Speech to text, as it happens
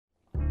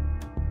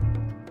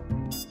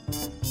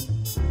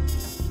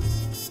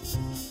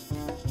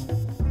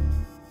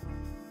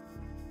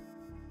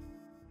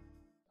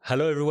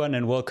Hello, everyone,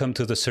 and welcome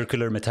to the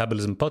Circular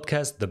Metabolism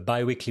Podcast, the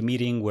bi-weekly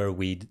meeting where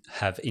we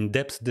have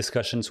in-depth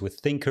discussions with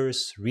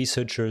thinkers,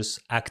 researchers,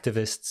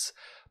 activists,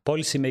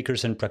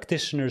 policymakers, and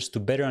practitioners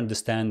to better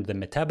understand the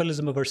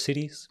metabolism of our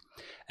cities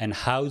and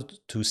how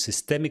to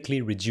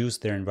systemically reduce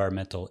their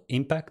environmental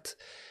impact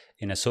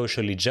in a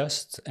socially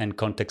just and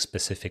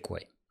context-specific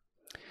way.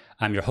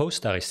 I'm your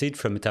host, Aristide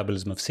from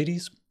Metabolism of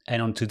Cities,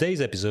 and on today's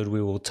episode,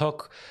 we will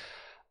talk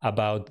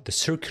about the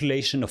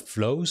circulation of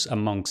flows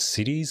amongst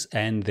cities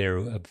and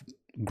their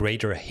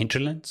greater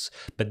hinterlands.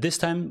 But this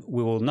time,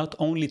 we will not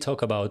only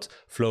talk about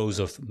flows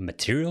of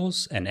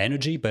materials and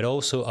energy, but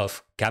also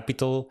of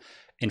capital,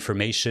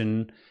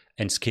 information,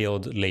 and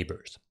skilled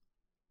labors.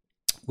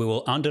 We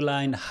will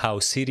underline how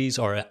cities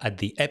are at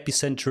the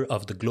epicenter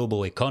of the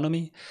global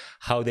economy,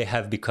 how they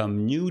have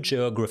become new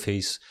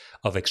geographies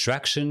of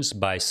extractions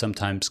by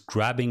sometimes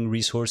grabbing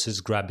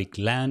resources, grabbing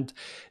land,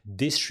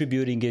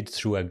 distributing it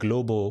through a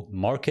global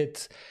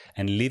market,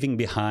 and leaving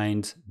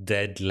behind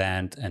dead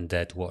land and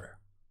dead water.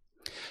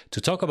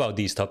 To talk about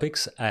these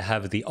topics, I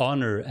have the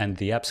honor and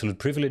the absolute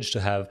privilege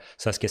to have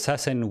Saskia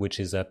Sassen, which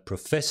is a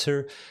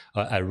professor,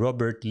 a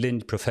Robert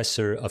Lind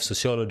Professor of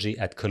Sociology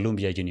at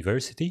Columbia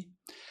University.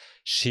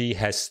 She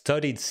has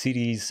studied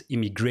cities,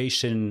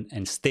 immigration,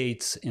 and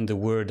states in the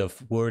world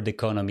of world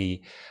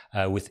economy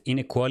with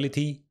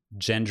inequality,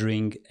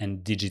 gendering,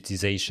 and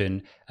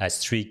digitization as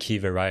three key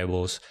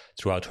variables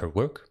throughout her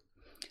work.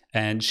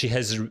 And she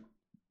has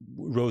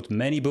wrote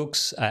many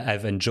books.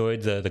 I've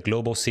enjoyed the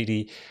Global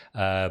City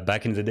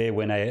back in the day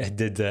when I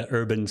did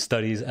urban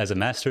studies as a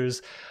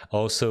master's.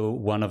 Also,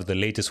 one of the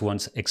latest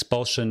ones,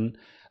 Expulsions,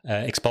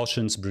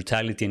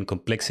 Brutality, and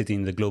Complexity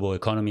in the Global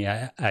Economy.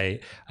 I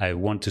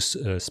want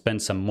to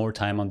spend some more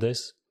time on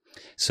this.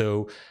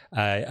 So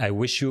I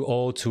wish you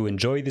all to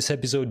enjoy this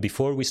episode.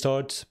 Before we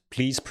start,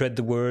 please spread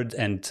the word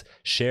and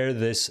share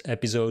this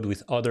episode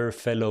with other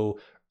fellow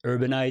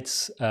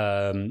urbanites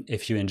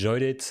if you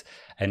enjoyed it.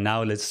 And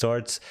now let's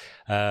start.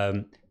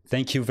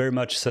 Thank you very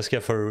much, Saskia,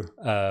 for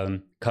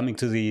coming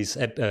to this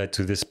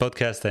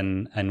podcast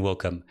and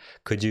welcome.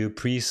 Could you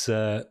please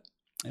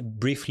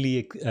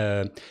briefly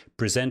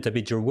present a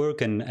bit your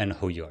work and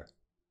who you are?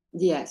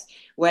 Yes.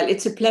 Well,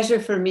 it's a pleasure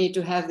for me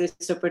to have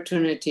this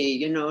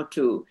opportunity,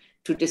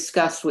 to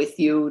discuss with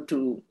you,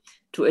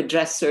 to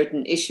address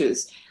certain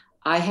issues.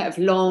 I have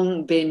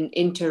long been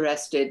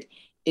interested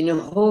in a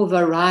whole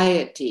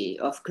variety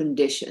of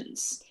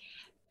conditions.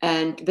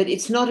 But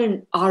it's not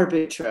an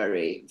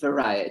arbitrary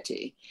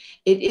variety.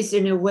 It is,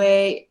 in a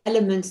way,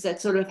 elements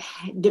that sort of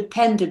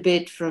depend a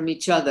bit from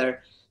each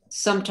other,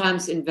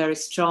 sometimes in very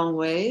strong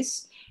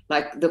ways,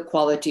 like the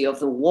quality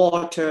of the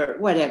water,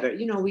 whatever.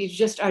 We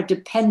just are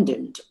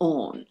dependent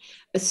on.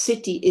 A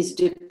city is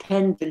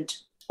dependent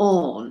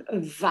on a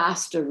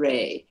vast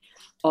array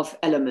of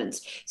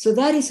elements. So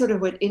that is sort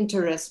of what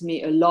interests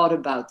me a lot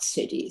about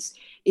cities,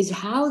 is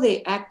how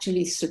they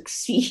actually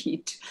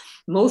succeed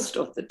most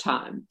of the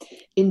time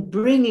in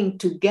bringing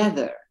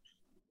together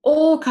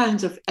all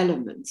kinds of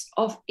elements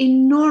of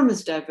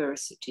enormous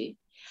diversity.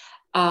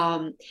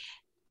 And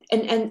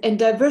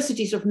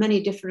diversities of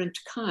many different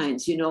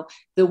kinds.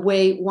 The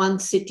way one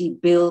city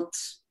built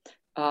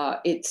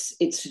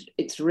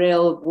its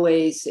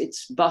railways,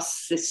 its bus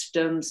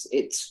systems,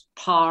 its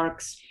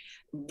parks,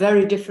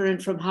 very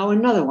different from how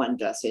another one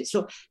does it.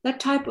 So that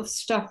type of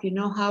stuff,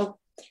 how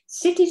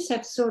cities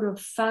have sort of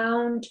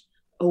found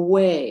a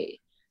way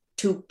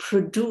to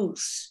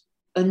produce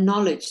a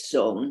knowledge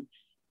zone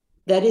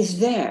that is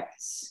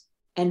theirs.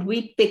 And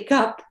we pick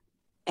up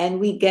and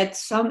we get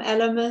some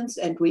elements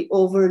and we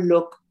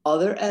overlook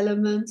other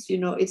elements.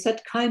 It's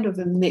that kind of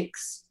a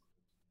mix.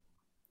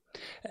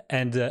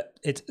 And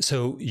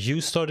so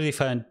you started,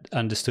 if I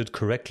understood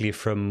correctly,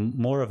 from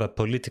more of a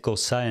political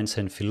science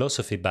and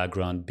philosophy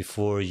background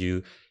before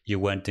you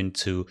went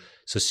into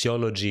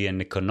sociology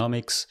and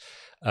economics.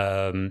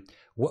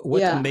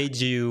 What made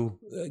you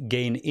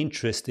gain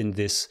interest in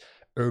this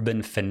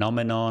urban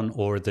phenomenon,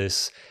 or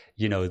this,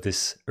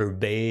 this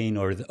urbane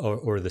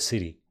or the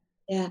city?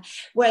 Yeah.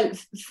 Well,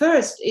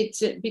 first,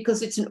 it's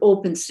because it's an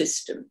open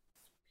system.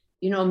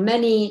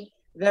 Many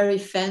very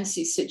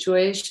fancy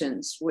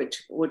situations,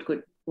 which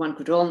one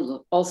could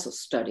also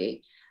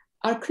study,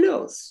 are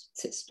closed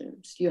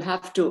systems. You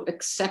have to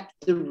accept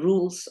the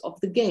rules of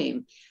the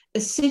game.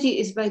 A city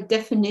is by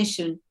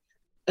definition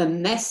a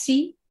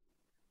messy,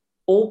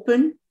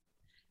 open.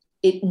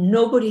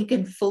 Nobody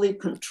can fully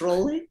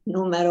control it,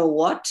 no matter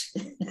what.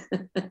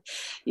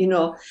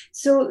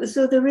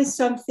 So there is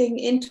something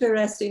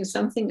interesting,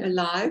 something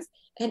alive.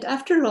 And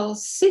after all,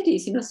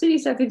 cities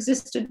have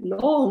existed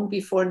long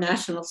before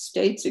national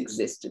states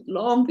existed,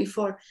 long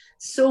before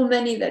so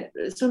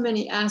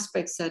many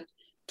aspects that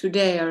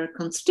today are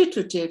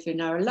constitutive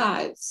in our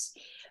lives.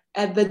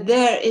 But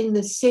there in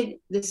the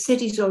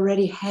cities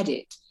already had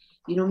it,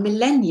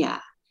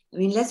 millennia. I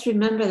mean, let's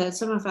remember that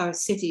some of our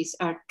cities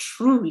are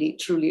truly,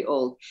 truly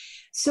old.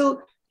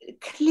 So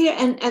clear,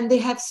 and they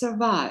have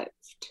survived.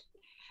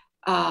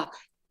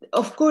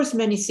 Of course,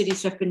 many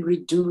cities have been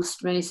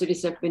reduced, many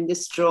cities have been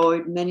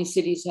destroyed, many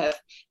cities have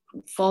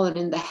fallen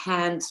in the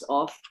hands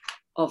of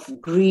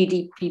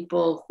greedy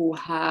people who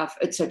have,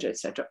 etc.,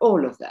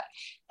 all of that.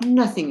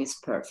 Nothing is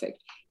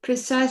perfect,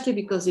 precisely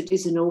because it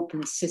is an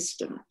open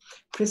system,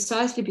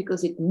 precisely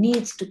because it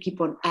needs to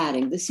keep on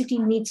adding. The city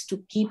needs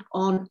to keep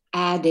on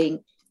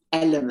adding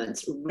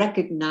elements,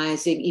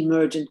 recognizing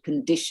emergent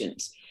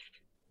conditions,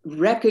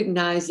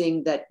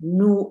 recognizing that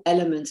new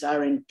elements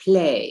are in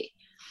play,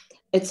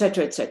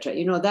 etc., etc.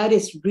 That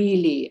is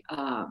really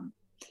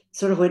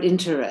sort of what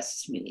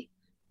interests me.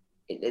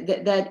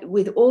 That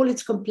with all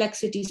its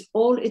complexities,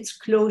 all its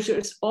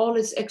closures, all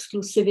its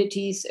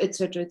exclusivities,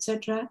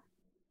 etc.,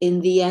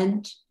 in the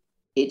end,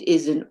 it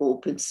is an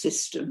open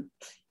system.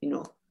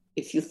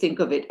 If you think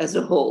of it as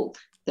a whole,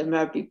 there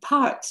might be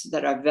parts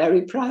that are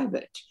very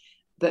private,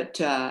 but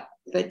so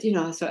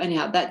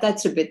anyhow,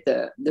 that's a bit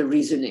the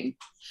reasoning.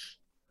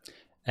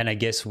 And I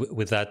guess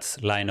with that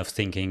line of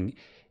thinking,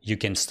 you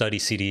can study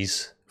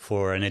cities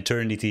for an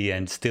eternity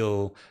and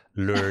still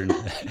learn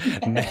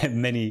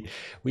many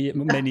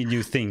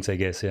new things, I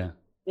guess.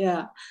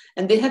 Yeah,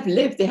 and they have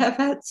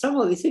had, some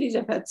of the cities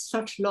have had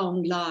such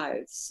long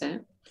lives.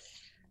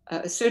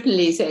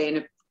 Certainly, say in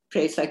a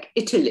place like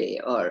Italy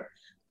or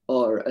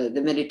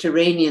the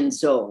Mediterranean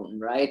zone,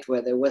 right,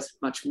 where there was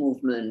much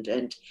movement,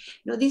 and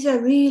these are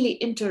really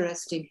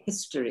interesting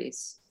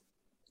histories.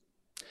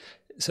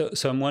 So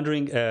I'm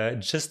wondering,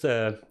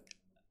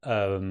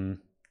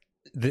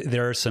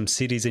 there are some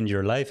cities in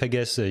your life, I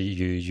guess.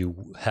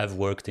 You have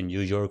worked in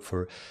New York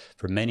for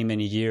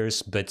many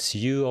years, but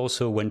you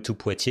also went to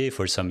Poitiers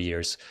for some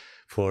years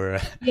for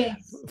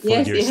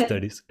your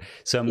studies.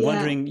 So I'm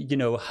wondering,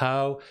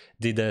 how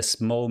did a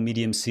small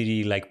medium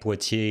city like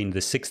Poitiers in the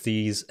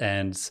 60s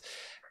and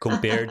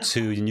compared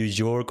to New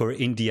York or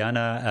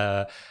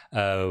Indiana,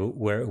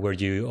 where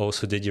you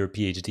also did your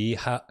PhD,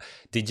 how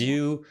did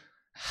you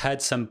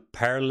had some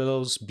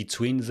parallels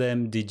between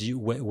them? Did you,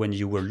 when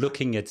you were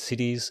looking at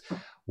cities,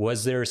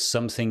 was there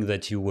something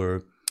that you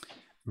were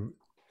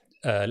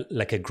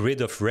like a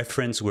grid of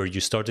reference where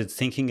you started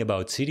thinking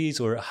about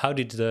cities, or how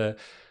did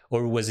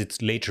or was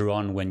it later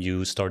on when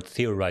you start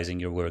theorizing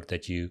your work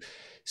that you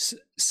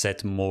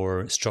set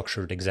more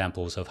structured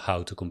examples of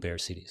how to compare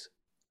cities?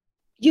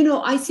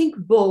 I think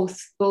both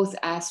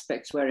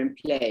aspects were in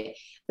play,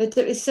 but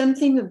there is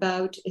something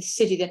about a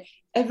city that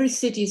every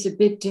city is a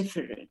bit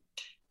different.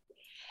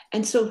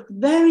 And so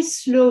very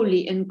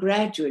slowly and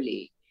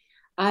gradually,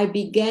 I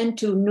began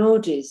to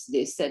notice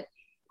that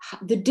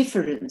the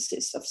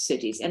differences of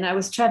cities. And I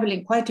was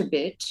traveling quite a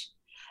bit.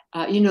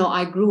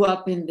 I grew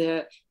up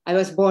I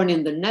was born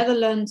in the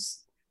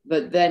Netherlands,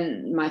 but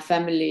then my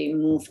family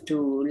moved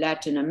to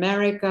Latin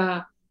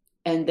America.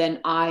 And then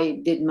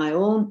I did my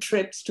own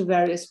trips to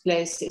various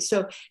places.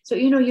 So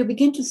you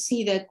begin to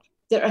see that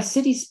there are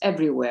cities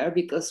everywhere,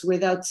 because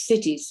without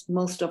cities,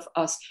 most of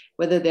us,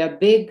 whether they're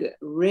big,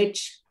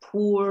 rich,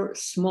 poor,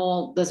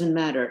 small, doesn't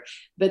matter,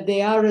 but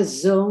they are a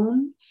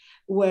zone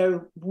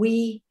where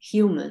we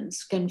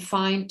humans can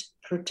find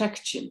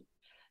protection,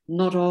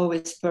 not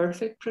always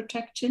perfect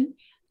protection,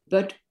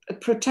 but a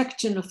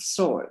protection of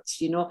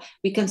sorts.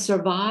 We can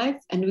survive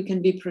and we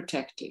can be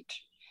protected.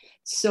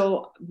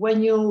 So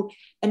when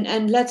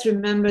and let's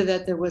remember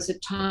that there was a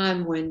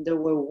time when there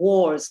were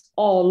wars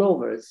all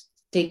over.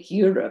 Take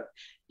Europe.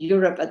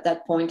 Europe at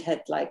that point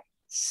had like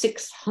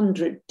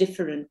 600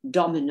 different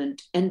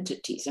dominant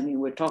entities. I mean,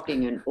 we're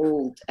talking an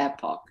old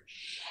epoch.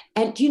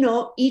 And,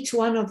 each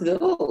one of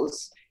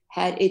those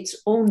had its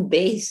own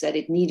base that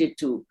it needed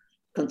to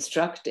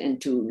construct and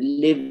to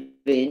live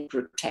in,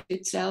 protect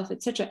itself,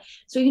 etc.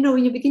 So,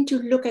 when you begin to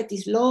look at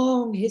these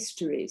long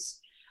histories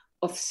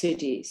of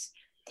cities,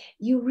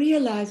 you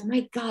realize,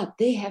 my God,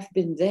 they have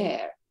been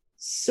there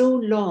so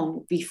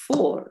long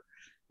before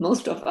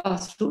most of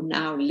us who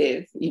now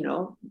live,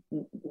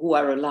 who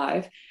are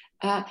alive,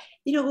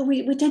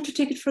 we tend to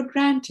take it for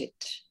granted.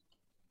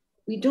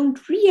 We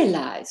don't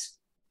realize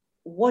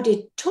what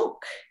it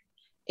took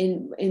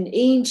in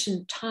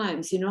ancient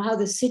times, how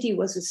the city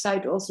was a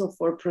site also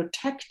for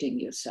protecting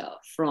yourself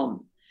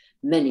from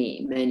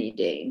many, many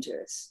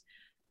dangers.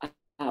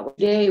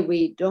 Today,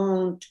 we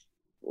don't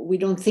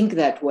think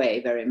that way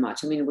very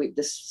much. I mean,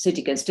 the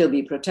city can still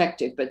be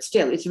protected, but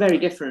still, it's very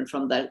different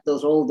from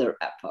those older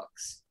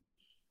epochs.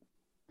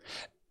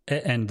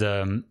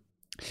 And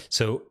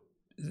so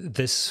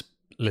this,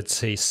 let's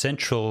say,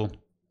 central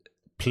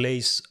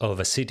place of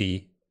a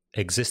city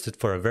existed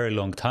for a very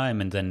long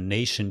time, and then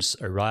nations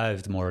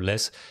arrived more or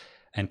less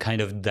and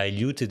kind of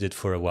diluted it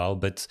for a while.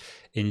 But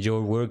in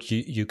your work,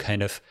 you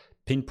kind of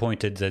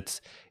pinpointed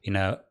that in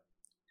a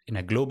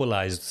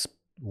globalized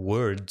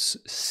world,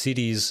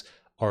 cities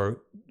are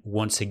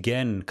once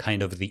again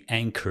kind of the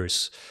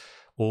anchors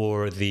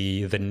or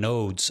the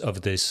nodes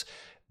of this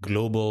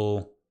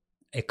global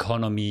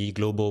economy,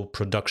 global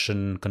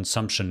production,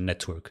 consumption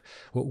network.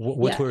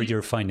 What were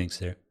your findings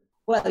there?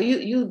 Well,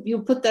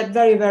 you put that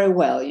very, very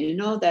well. You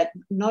know that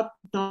not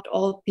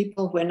all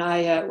people, when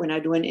I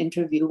do an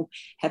interview,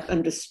 have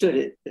understood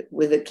it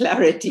with the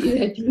clarity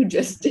that you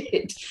just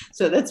did.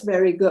 So that's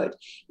very good.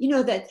 You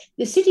know that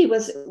the city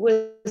was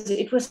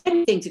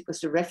many things. It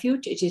was a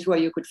refuge. It is where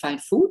you could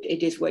find food.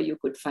 It is where you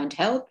could find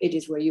help. It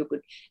is where you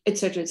could,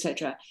 etc.,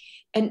 etc.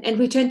 And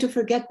we tend to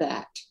forget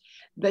that.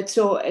 But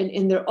so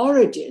in their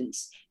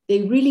origins,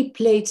 they really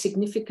played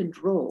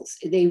significant roles.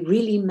 They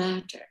really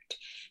mattered.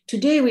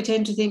 Today, we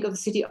tend to think of the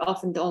city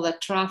often, all that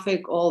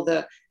traffic, all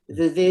the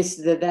this,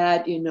 the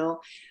that, you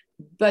know.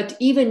 But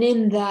even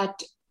in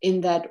that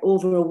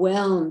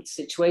overwhelmed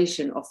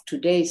situation of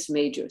today's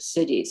major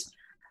cities,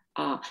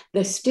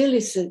 there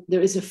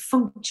is a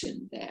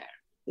function there.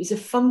 There's a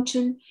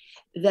function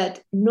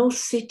that no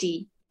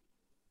city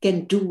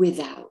can do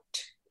without.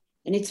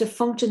 And it's a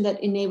function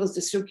that enables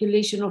the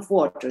circulation of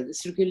water, the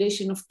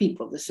circulation of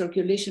people, the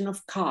circulation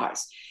of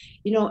cars,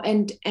 you know,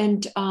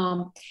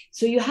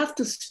 so you have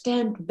to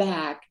stand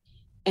back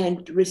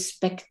and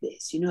respect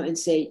this, you know, and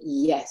say,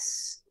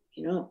 yes,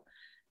 you know,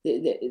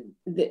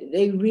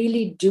 they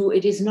really do.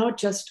 It is not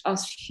just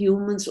us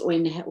humans who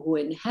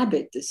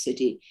inhabit the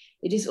city.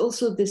 It is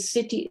also the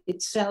city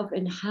itself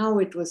and how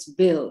it was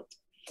built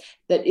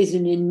that is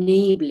an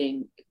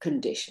enabling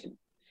condition.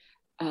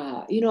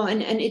 You know,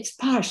 and it's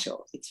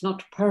partial. It's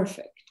not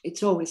perfect.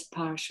 It's always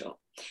partial.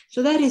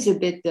 So that is a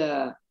bit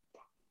the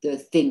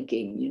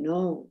thinking, you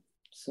know,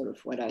 sort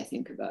of what I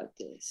think about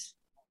this.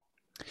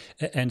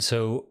 And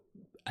so,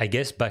 I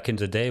guess back in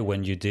the day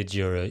when you did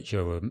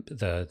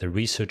the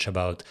research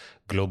about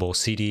global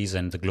cities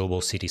and the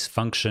global cities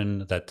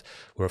function that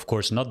were of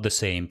course not the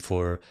same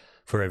for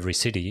every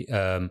city,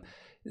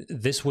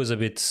 this was a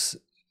bit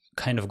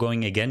kind of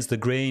going against the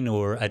grain,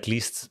 or at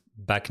least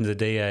back in the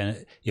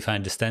day, if I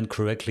understand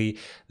correctly,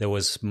 there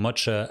was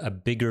much a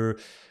bigger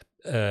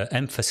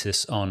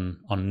emphasis on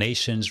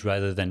nations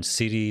rather than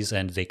cities,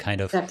 and they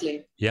kind of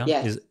exactly yeah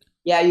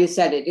yeah, you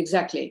said it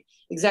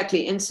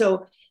exactly. And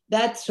so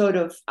that sort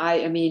of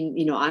I mean,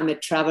 you know, I'm a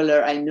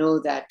traveler. I know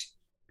that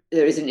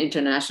there is an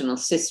international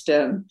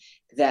system,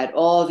 that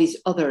all these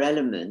other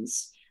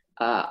elements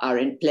are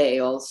in play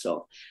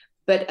also.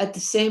 But at the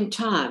same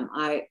time,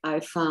 I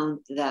found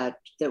that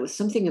there was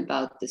something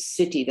about the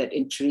city that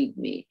intrigued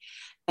me.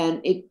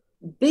 And it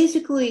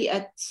basically,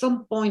 at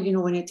some point, you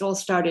know, when it all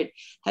started,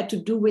 had to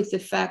do with the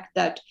fact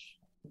that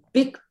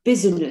big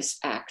business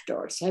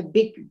actors,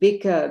 big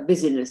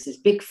businesses,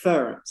 big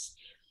firms,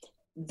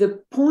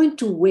 the point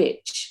to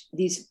which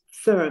these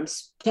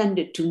firms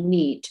tended to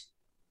need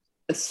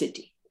a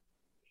city,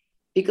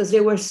 because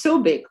they were so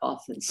big,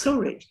 often so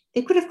rich,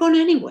 they could have gone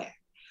anywhere.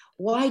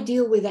 Why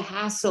deal with the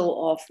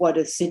hassle of what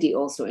a city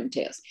also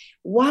entails?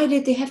 Why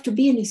did they have to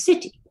be in a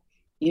city,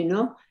 you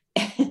know?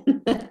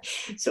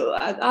 So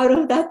out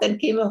of that then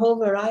came a whole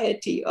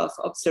variety of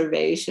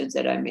observations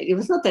that I made. It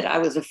was not that I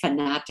was a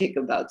fanatic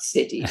about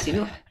cities, you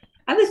know.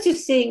 I was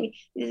just saying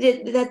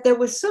that there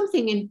was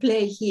something in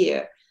play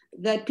here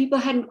that people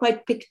hadn't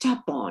quite picked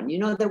up on. You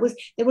know, there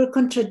were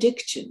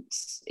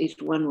contradictions, is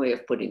one way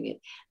of putting it.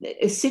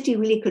 A city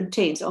really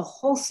contains a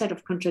whole set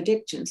of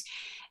contradictions.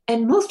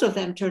 And most of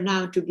them turn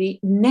out to be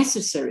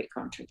necessary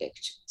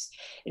contradictions.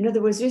 In other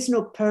words, there is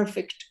no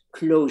perfect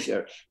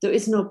closure. There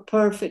is no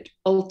perfect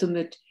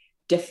ultimate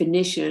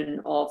definition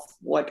of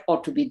what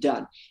ought to be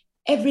done.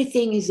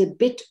 Everything is a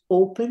bit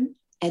open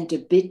and a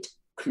bit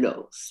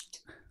closed.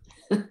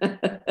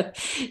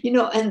 You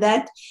know, and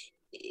that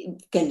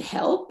can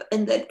help,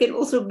 and that can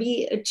also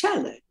be a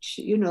challenge,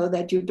 you know,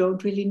 that you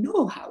don't really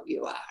know how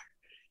you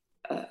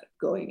are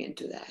going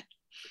into that.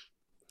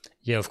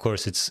 Yeah, of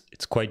course, it's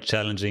quite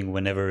challenging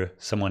whenever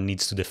someone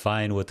needs to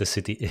define what the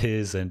city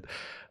is, and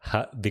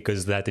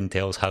because that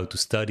entails how to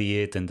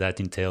study it, and that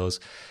entails,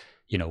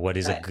 you know, what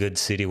is a good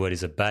city, what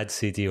is a bad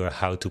city, or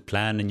how to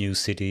plan a new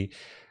city.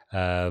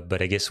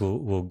 But I guess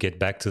we'll get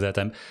back to that.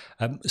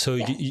 So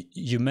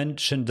you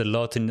mentioned a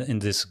lot in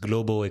this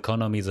global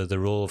economy the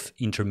role of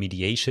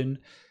intermediation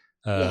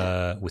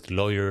with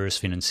lawyers,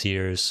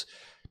 financiers,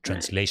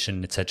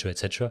 translation, etc.,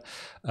 etc.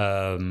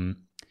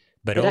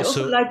 But I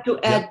also like to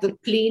add the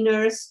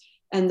cleaners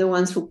and the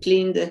ones who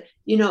clean the,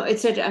 you know,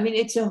 etc. I mean,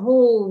 it's a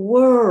whole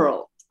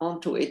world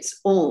onto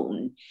its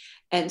own.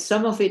 And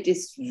some of it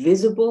is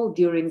visible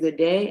during the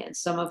day, and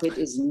some of it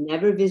is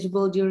never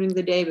visible during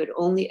the day, but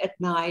only at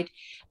night.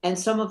 And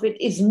some of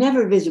it is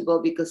never visible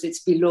because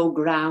it's below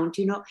ground,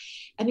 you know.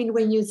 I mean,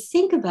 when you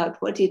think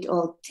about what it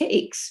all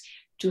takes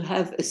to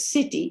have a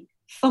city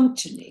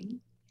functioning,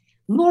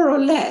 more or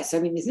less, I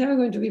mean, it's never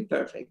going to be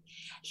perfect.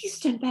 You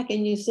stand back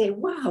and you say,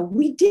 wow,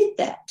 we did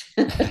that.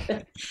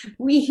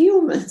 We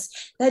humans,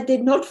 that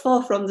did not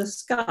fall from the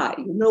sky.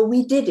 You know,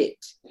 we did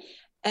it.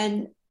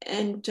 And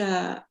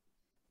I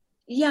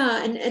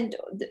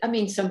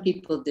mean, some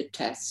people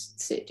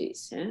detest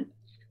cities,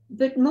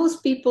 but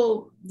most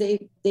people,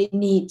 they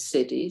need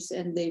cities,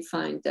 and they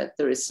find that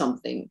there is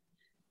something,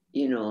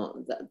 you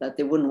know, that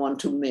they wouldn't want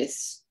to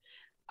miss.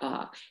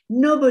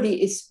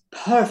 Nobody is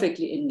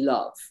perfectly in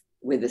love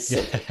with a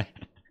city.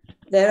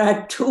 There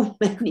are too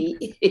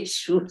many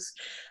issues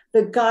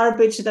the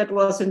garbage that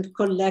wasn't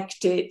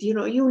collected,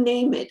 you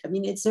name it. I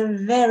mean, it's a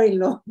very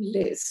long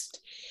list.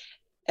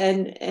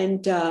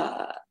 And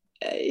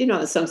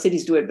some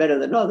cities do it better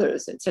than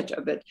others,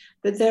 etc. But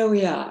there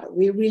we are.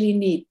 We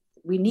really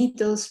need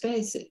those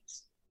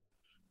spaces.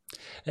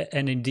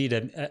 And indeed,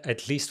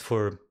 at least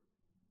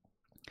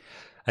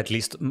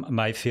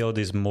my field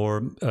is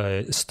more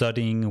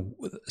studying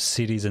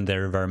cities and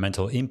their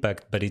environmental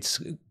impact. But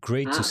it's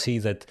great to see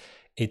that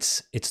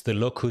it's the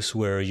locus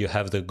where you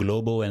have the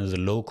global and the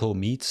local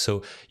meet.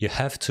 So you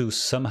have to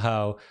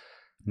somehow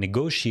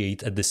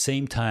negotiate at the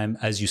same time,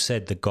 as you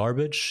said, the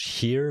garbage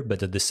here,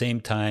 but at the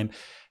same time,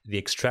 the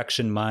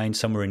extraction mine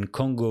somewhere in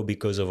Congo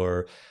because of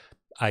our,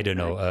 I don't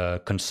know,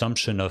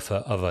 consumption of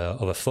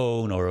a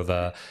phone or of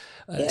a.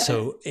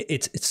 So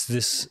it's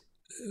this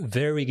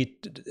very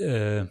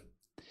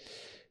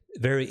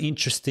very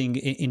interesting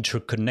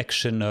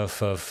interconnection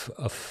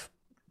of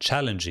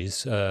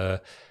challenges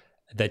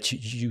that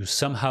you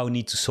somehow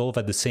need to solve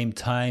at the same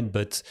time.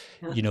 But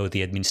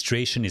the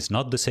administration is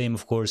not the same,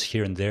 of course,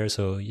 here and there.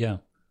 So yeah.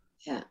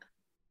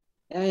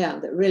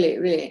 Really,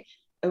 really.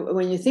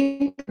 When you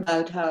think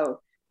about how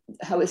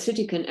a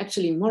city can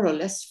actually more or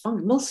less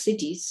function, most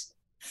cities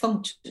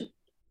function.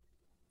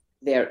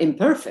 They're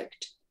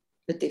imperfect,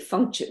 but they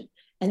function.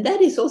 And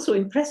that is also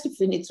impressive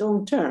in its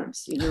own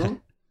terms,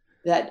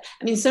 that,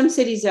 I mean, some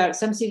cities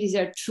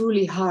are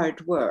truly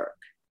hard work.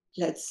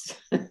 Let's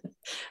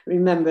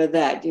remember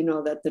that,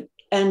 that the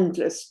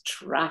endless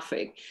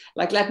traffic,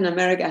 like Latin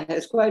America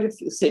has quite a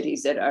few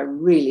cities that are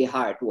really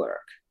hard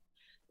work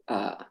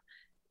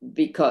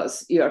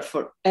because you're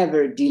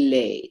forever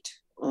delayed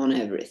on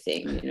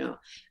everything,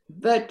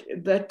 But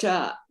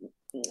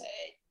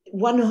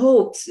one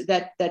hopes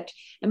that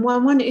and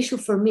one issue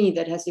for me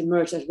that has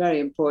emerged as very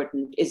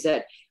important is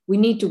that we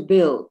need to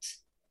build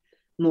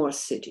more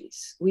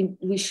cities.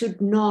 We should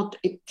not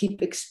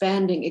keep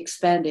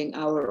expanding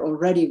our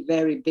already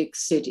very big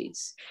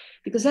cities,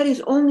 because that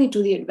is only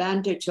to the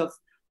advantage of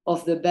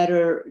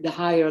the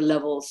higher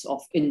levels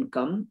of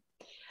income.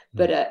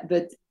 But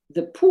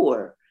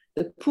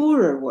the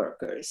poorer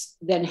workers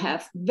then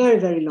have very,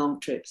 very long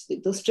trips.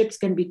 Those trips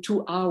can be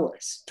 2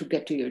 hours to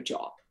get to your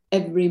job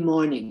every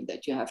morning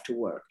that you have to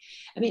work.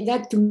 I mean,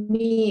 that to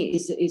me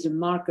is a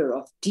marker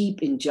of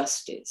deep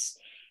injustice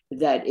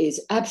that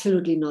is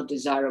absolutely not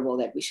desirable,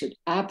 that we should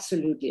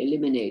absolutely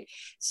eliminate.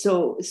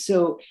 So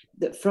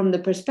from the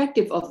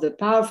perspective of the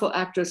powerful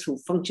actors who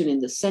function in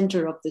the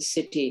center of the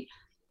city,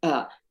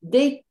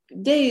 they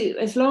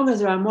as long as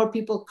there are more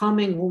people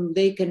coming whom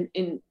they can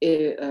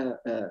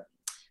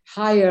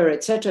hire,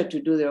 etc.,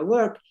 to do their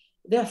work,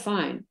 they're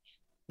fine.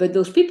 But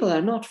those people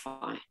are not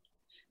fine.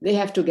 They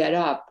have to get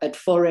up at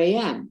 4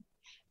 a.m.,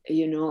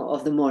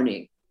 of the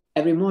morning,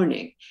 every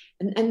morning.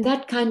 And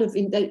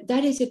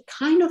that is a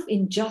kind of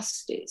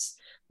injustice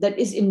that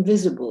is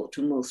invisible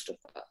to most of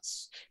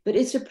us. But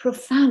it's a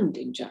profound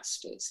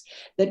injustice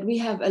that we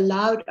have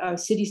allowed our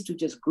cities to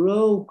just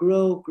grow,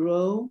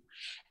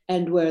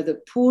 and where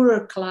the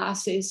poorer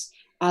classes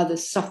are the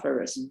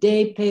sufferers.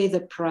 They pay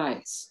the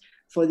price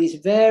for these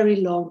very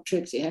long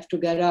trips. You have to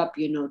get up,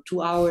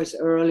 2 hours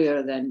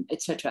earlier than,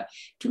 etc.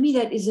 To me,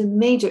 that is a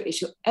major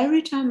issue.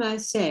 Every time I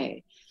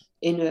say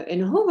in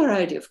a whole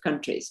variety of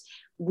countries,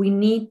 we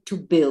need to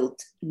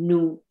build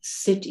new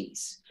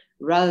cities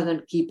rather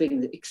than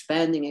keeping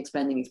expanding.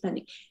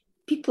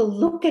 People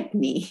look at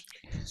me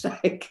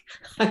like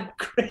I'm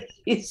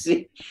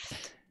crazy,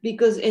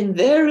 because in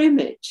their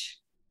image,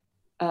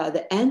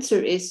 the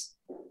answer is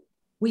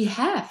we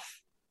have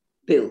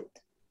built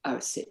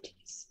our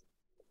cities.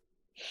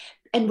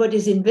 And what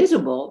is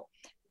invisible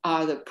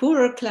are the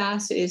poorer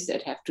classes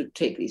that have to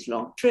take these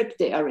long trips.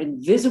 They are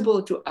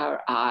invisible to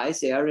our eyes.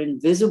 They are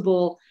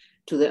invisible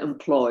to the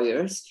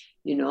employers,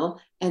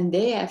 and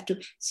they have to.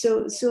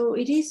 So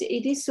it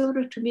is sort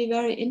of, to me,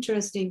 very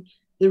interesting,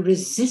 the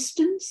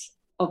resistance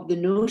of the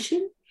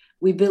notion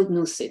we build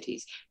new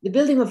cities. The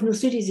building of new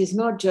cities is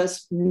not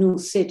just new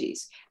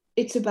cities.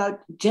 It's about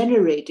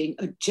generating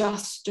a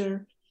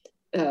juster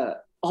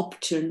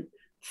option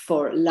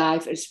for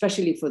life,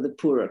 especially for the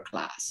poorer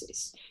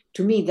classes.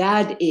 To me,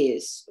 that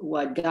is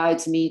what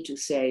guides me to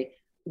say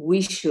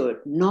we should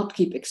not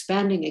keep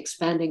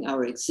expanding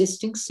our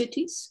existing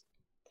cities,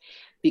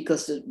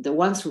 because the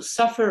ones who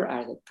suffer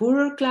are the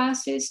poorer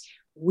classes.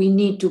 We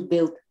need to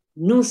build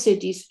new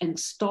cities and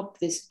stop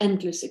this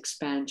endless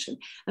expansion.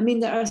 I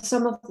mean, there are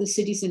some of the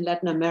cities in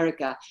Latin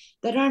America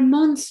that are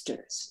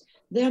monsters.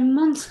 They're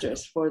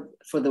monsters for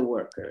the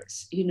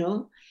workers,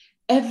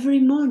 Every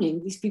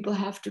morning, these people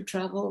have to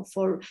travel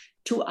for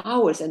 2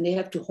 hours, and they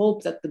have to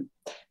hope that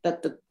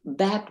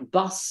that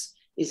bus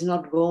is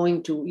not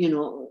going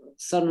to,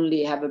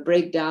 suddenly have a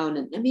breakdown.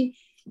 And I mean,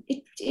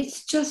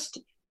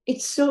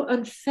 it's so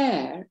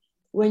unfair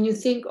when you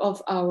think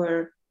of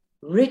our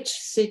rich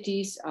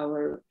cities,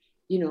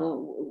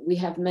 we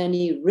have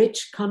many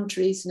rich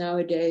countries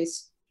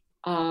nowadays.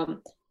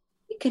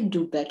 We can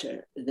do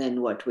better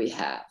than what we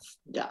have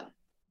done.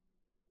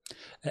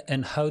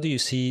 And how do you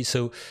see,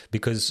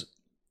 because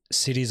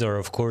cities are,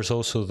 of course,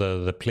 also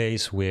the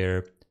place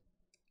where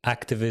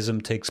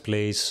activism takes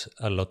place,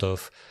 a lot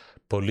of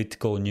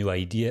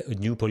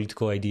new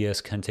political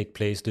ideas can take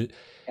place.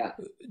 Yeah.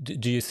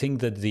 Do you think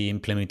that the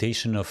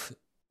implementation of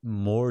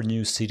more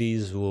new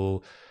cities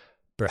will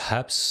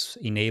perhaps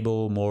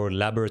enable more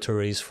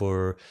laboratories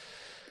for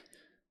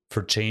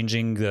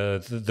changing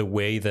the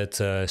way that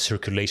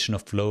circulation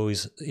of flow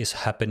is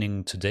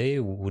happening today?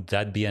 Would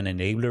that be an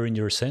enabler in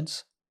your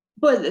sense?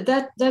 Well,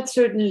 that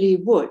certainly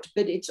would,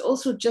 but it's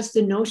also just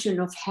the notion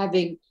of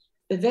having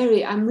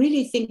I'm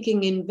really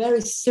thinking in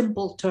very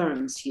simple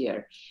terms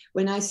here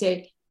when I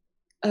say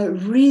a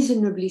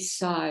reasonably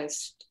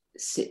sized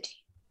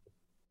city,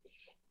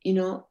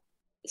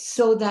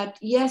 so that,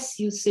 yes,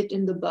 you sit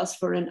in the bus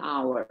for an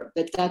hour,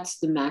 but that's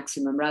the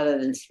maximum rather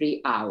than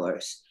 3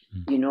 hours,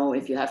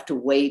 if you have to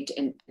wait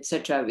and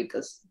etc.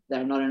 because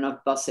there are not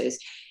enough buses,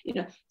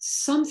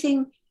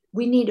 something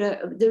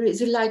there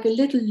is like a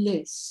little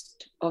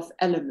list of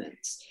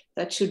elements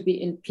that should be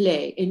in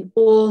play in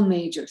all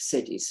major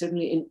cities,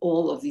 certainly in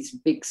all of these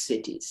big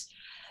cities,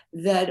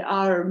 that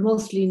are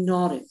mostly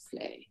not in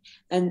play.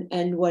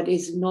 And what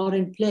is not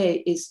in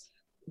play is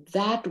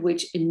that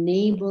which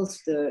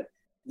enables the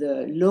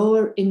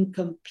lower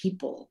income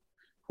people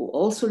who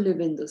also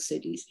live in those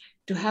cities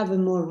to have a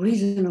more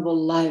reasonable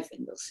life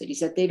in those cities,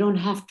 that they don't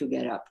have to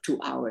get up 2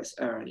 hours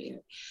earlier,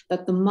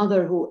 that the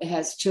mother who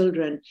has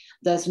children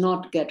does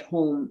not get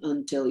home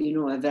until,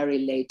 a very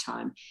late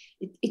time.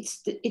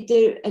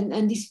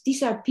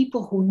 These are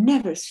people who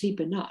never sleep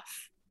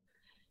enough.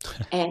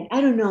 And I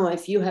don't know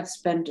if you have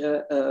spent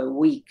a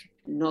week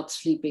not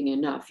sleeping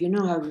enough, you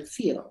know how you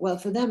feel. Well,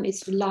 for them,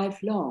 it's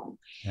lifelong.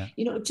 Yeah.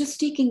 Just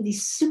taking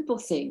these simple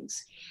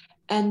things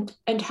and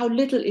how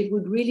little it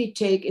would really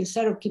take,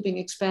 instead of keeping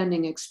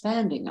expanding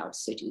our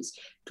cities,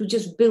 to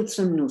just build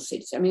some new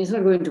cities. I mean, it's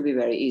not going to be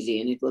very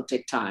easy and it will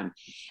take time.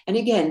 And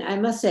again, I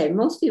must say,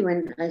 mostly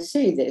when I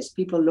say this,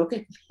 people look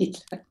at me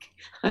like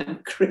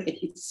I'm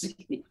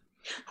crazy,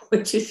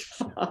 which is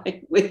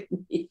fine with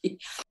me.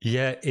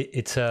 Yeah,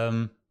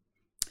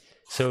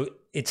 so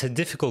it's a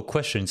difficult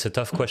question. It's a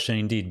tough question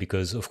indeed,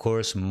 because of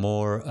course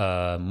more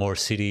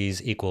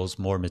cities equals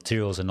more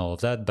materials and all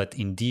of that. But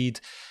indeed,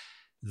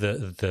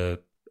 the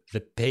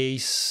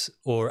pace,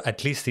 or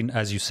at least in,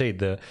 as you say,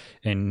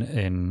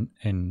 in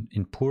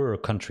poorer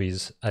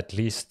countries, at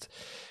least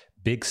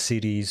big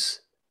cities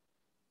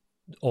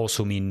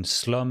also mean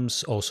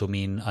slums, also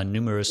mean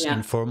numerous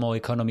informal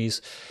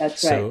economies.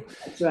 That's right.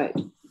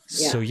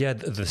 Yeah. So yeah,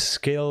 the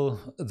scale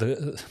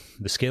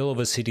of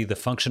a city, the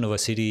function of a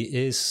city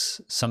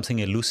is something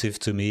elusive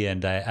to me,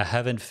 and I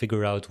haven't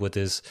figured out whether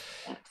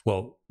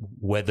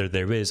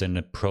there is,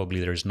 and probably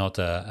there's not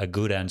a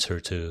good answer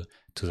to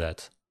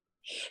that.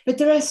 But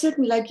there are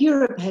certain, like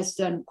Europe has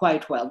done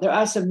quite well. There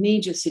are some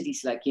major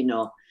cities, like in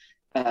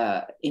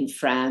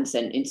France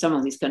and in some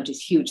of these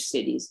countries, huge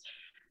cities,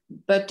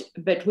 but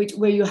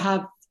where you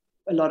have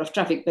a lot of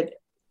traffic, but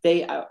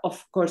they are,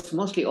 of course,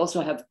 mostly also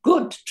have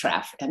good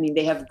traffic. I mean,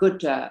 they have good,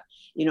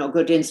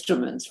 good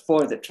instruments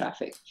for the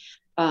traffic.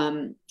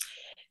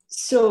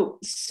 So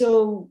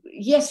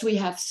yes, we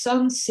have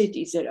some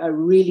cities that are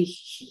really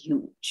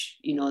huge,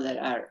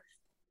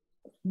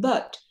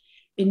 but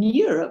in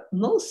Europe,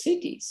 most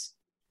cities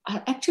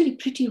are actually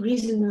pretty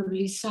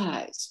reasonably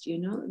sized.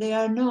 They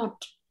are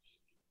not,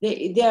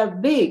 they are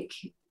big,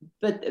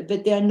 but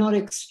they are not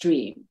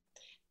extreme.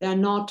 They are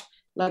not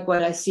like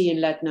what I see in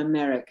Latin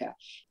America.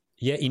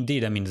 Yeah,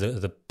 indeed. I mean,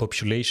 the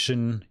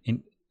population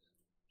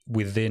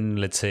within,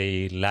 let's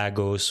say,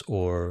 Lagos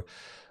or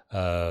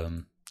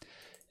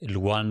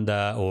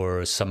Luanda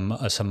or some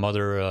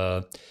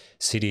other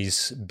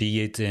cities,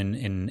 be it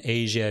in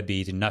Asia,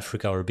 be it in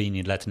Africa, or being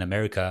in Latin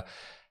America,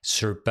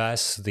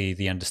 surpass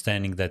the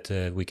understanding that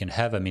we can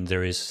have. I mean,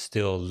 there is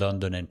still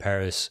London and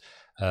Paris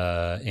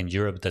in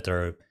Europe that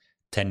are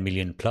 10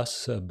 million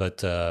plus,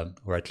 but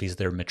or at least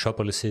they're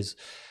metropolises.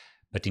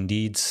 But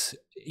indeed,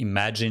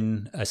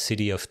 imagine a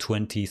city of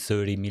 20,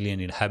 30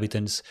 million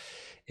inhabitants.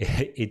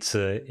 It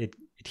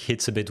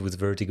hits a bit with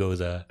vertigo.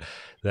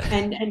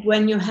 And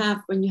when you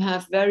have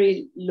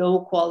very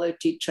low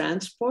quality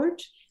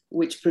transport,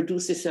 which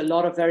produces a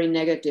lot of very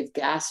negative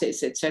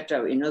gases,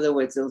 etc. In other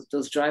words,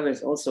 those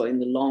drivers also in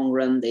the long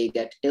run, they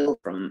get ill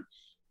from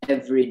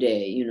every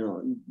day,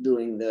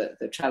 doing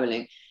the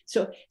traveling.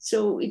 So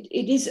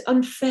it is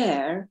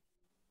unfair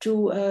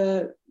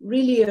to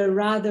really a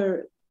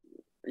rather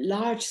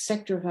large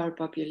sector of our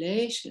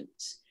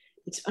populations.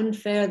 It's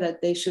unfair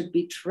that they should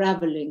be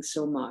traveling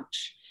so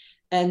much.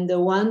 And the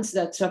ones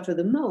that suffer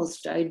the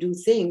most, I do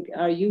think,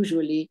 are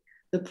usually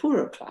the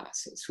poorer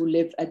classes who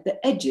live at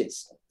the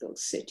edges of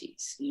those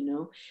cities,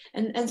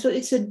 and so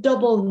it's a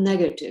double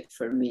negative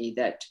for me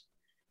that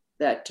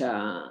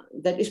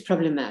is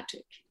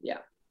problematic. Yeah.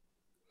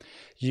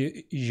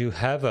 You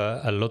have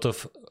a lot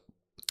of,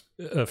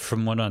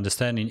 from what I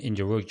understand in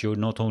your work, you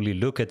not only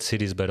look at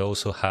cities, but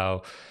also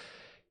how,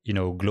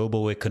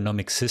 global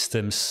economic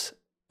systems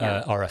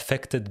are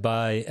affected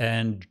by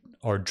and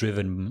are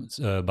driven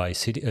by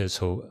cities,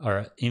 so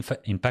are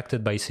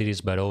impacted by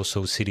cities, but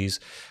also cities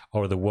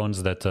are the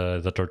ones that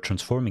are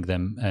transforming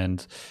them.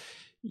 And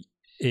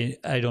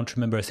I don't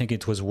remember. I think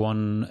it was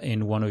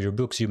in one of your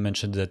books. You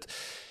mentioned that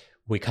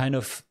we kind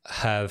of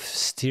have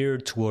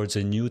steered towards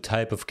a new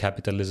type of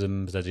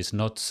capitalism that is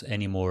not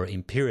anymore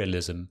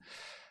imperialism,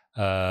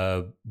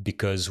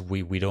 because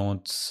we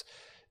don't.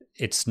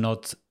 It's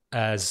not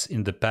as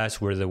in the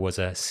past where there was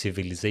a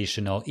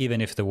civilizational,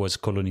 even if there was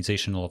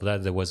colonization, all of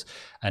that, there was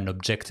an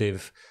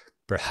objective,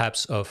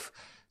 perhaps, of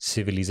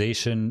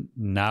civilization.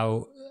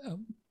 Now,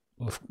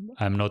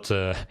 I'm not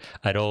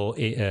at all,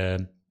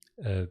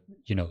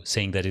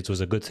 saying that it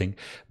was a good thing,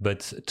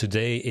 but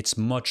today it's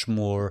much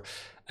more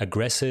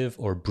aggressive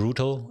or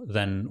brutal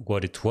than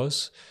what it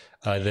was.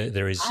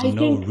 There is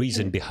no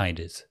reason behind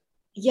it.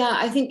 Yeah,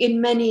 I think in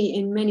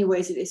many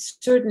ways it is.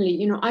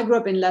 Certainly, I grew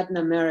up in Latin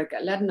America.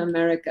 Latin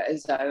America,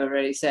 as I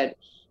already said,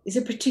 is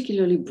a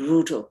particularly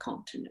brutal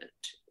continent.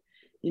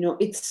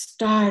 It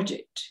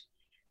started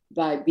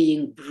by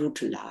being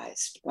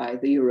brutalized by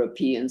the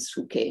Europeans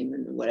who came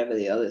and whatever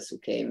the others who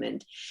came,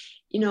 and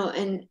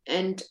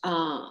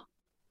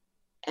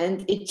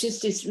it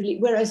just is really.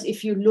 Whereas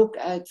if you look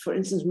at, for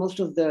instance, most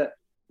of the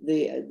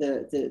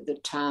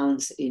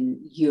towns in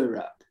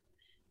Europe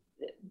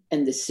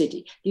and the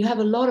city, you have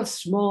a lot of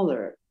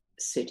smaller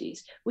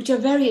cities, which are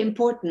very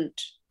important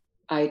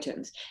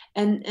items,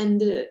 and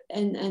they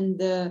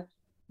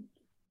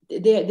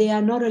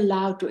are not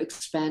allowed to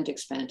expand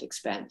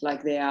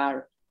like they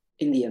are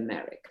in the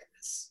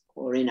Americas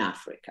or in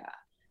Africa,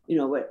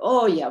 where,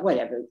 oh yeah,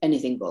 whatever,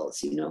 anything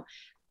goes,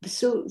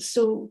 So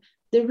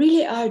there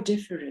really are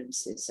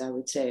differences, I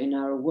would say, in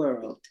our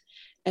world.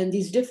 And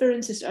these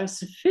differences are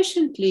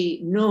sufficiently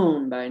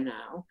known by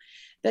now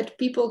that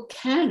people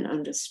can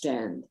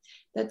understand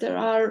that there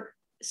are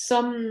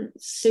some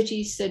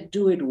cities that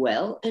do it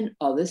well and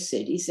other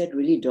cities that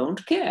really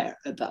don't care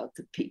about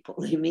the people.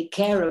 They may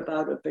care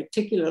about a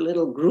particular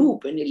little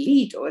group, an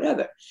elite or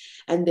whatever,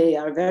 and they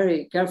are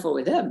very careful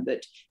with them,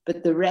 but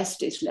the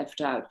rest is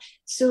left out.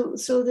 So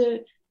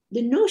the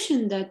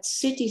notion that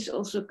cities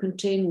also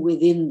contain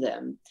within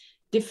them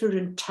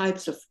different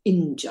types of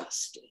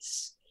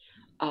injustice,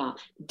 the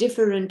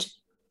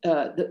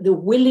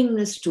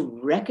willingness to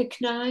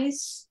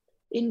recognize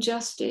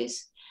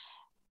injustice,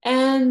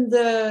 and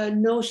the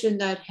notion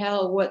that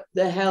what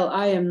the hell,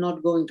 I am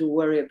not going to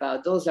worry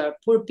about. Those are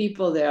poor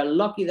people. They are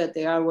lucky that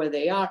they are where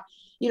they are.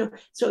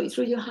 So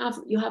you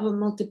have a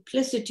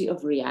multiplicity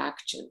of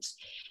reactions.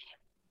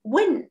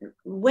 When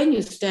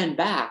you stand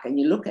back and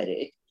you look at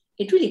it,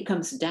 it really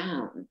comes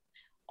down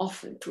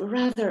often to a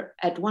rather,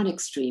 at one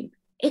extreme,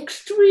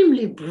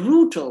 extremely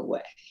brutal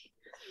way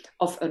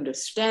of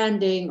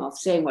understanding, of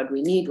saying what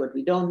we need, what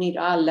we don't need.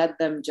 I'll let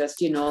them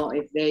just,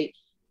 if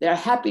they're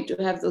happy to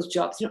have those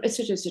jobs, et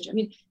cetera, et cetera. I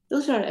mean,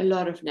 those are a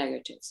lot of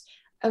negatives.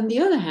 On the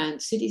other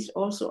hand, cities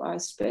also are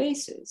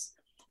spaces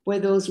where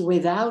those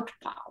without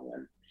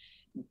power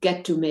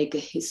get to make a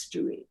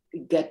history,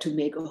 get to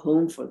make a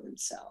home for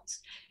themselves,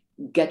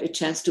 get a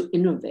chance to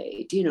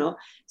innovate,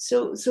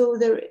 So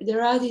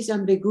there are these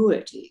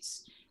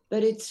ambiguities,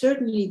 but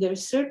there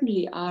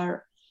certainly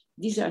are.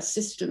 These are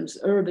systems,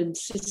 urban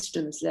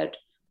systems that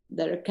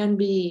can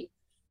be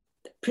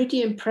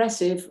pretty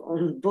impressive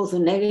on both the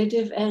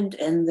negative end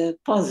and the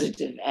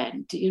positive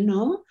end,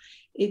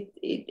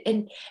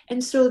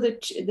 And so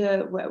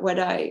what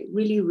I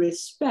really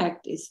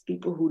respect is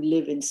people who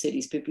live in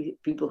cities,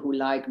 people who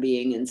like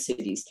being in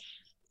cities.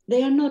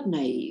 They are not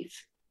naive.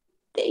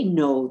 They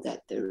know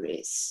that there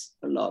is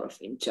a lot of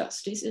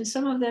injustice, and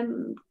some of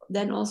them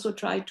then also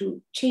try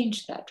to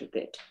change that a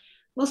bit.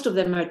 Most of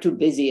them are too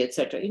busy,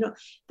 etc.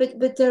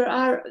 But there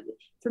are,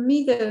 for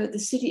me, the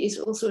city is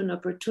also an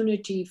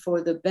opportunity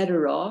for the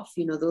better off,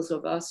 those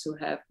of us who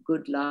have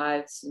good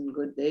lives and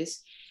good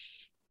this,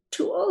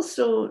 to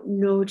also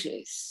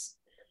notice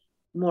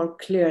more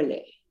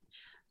clearly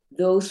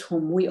those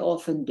whom we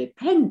often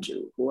depend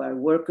to, who are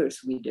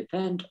workers we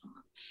depend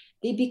on.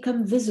 They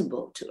become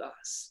visible to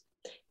us.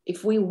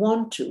 If we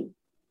want to,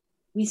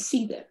 we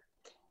see them.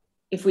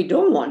 If we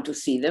don't want to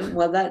see them,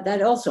 well,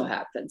 that also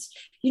happens.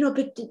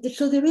 But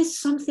so there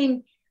is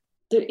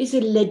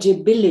a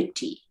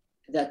legibility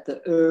that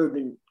the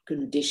urban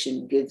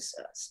condition gives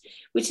us,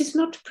 which is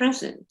not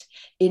present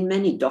in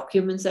many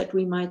documents that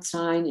we might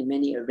sign, in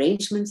many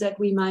arrangements that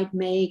we might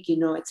make,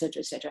 et cetera,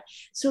 et cetera.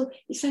 So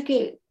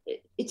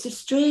it's a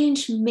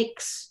strange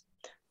mix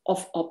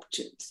of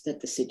options that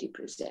the city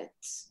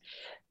presents.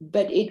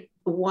 But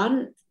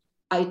one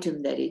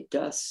item that it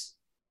does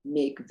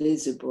make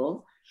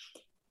visible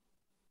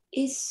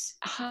is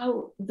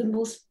how the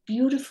most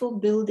beautiful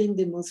building,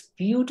 the most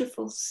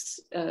beautiful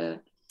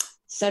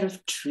set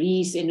of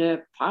trees in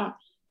a park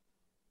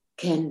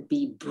can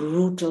be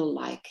brutal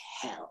like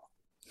hell,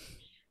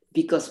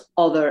 because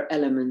other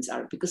elements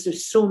because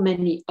there's so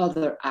many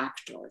other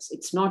actors.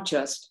 It's not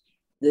just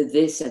the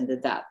this and the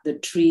that, the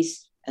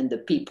trees and the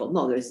people.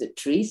 No, there's the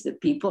trees, the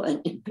people,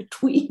 and in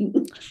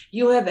between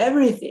you have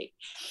everything.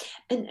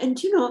 And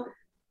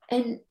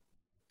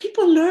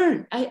people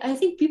learn. I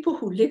think people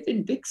who live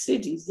in big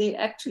cities, they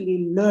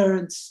actually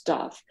learn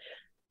stuff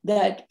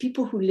that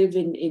people who live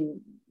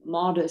in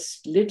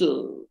modest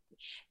little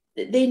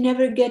they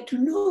never get to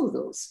know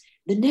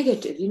the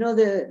negative,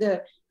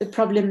 the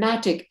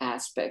problematic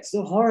aspects,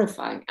 the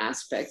horrifying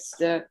aspects,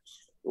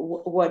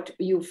 what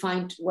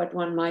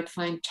one might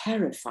find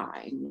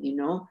terrifying,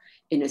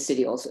 in a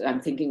city. Also,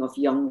 I'm thinking of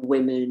young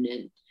women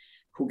and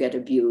who get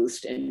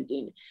abused, and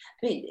I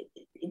mean,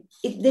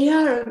 they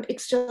are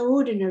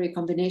extraordinary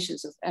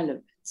combinations of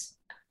elements.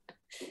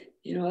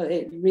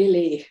 It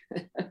really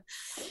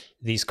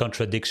these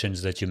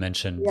contradictions that you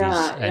mentioned,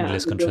 these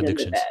endless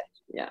contradictions.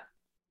 Yeah.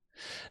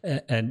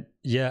 And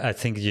I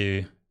think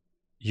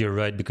you're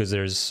right, because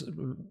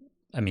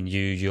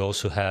you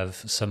also have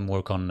some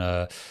work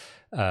on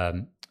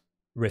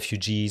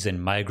refugees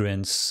and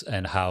migrants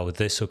and how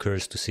this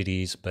occurs to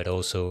cities, but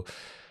also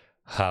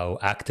how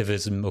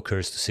activism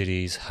occurs to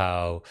cities,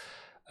 how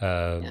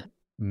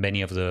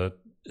many of the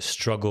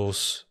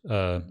struggles,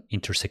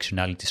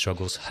 intersectionality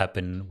struggles,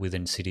 happen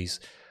within cities.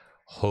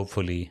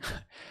 Hopefully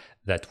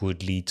that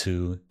would lead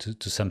to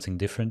something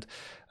different.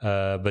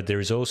 But there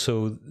is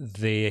also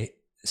the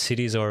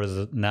cities are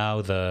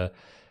now the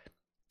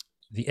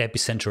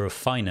epicenter of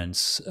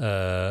finance.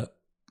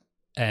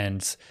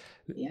 And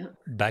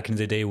back in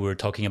the day, we were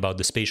talking about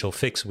the spatial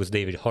fix with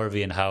David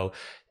Harvey, and how,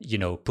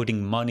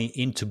 putting money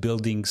into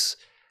buildings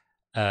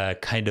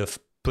kind of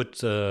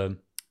put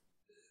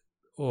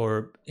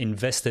or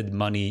invested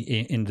money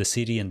in the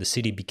city, and the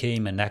city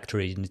became an actor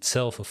in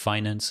itself of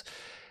finance.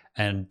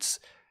 And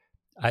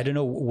I don't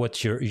know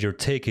what your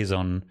take is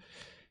on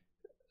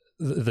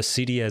the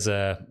city as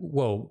a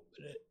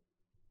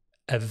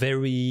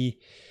very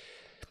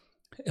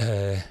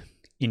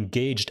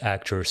engaged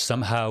actor.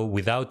 Somehow,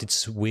 without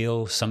its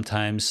will,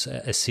 sometimes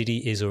a city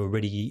is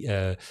already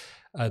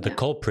the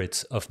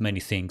culprit of many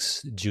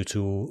things due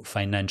to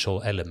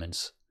financial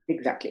elements.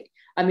 Exactly.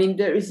 I mean,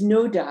 there is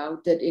no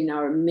doubt that in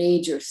our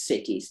major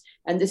cities,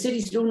 and the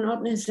cities do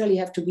not necessarily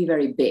have to be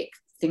very big.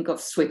 Think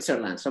of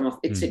Switzerland, some of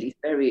its cities,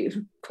 very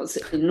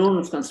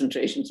enormous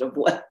concentrations of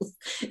wealth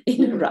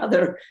in a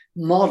rather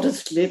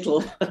modest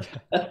little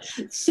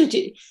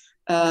city.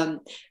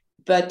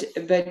 But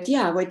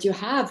what you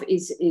have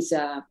is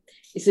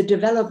a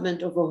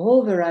development of a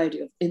whole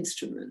variety of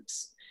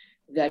instruments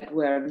that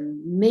were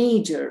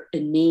major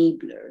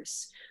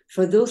enablers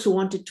for those who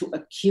wanted to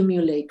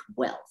accumulate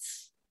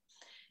wealth.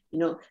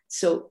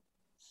 So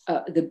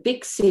the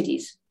big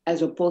cities,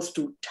 as opposed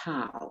to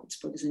towns,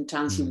 because in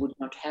towns you would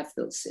not have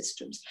those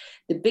systems.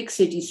 The big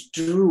cities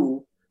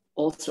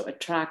also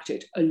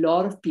attracted a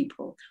lot of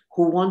people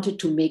who wanted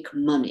to make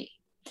money.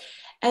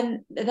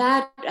 And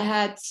that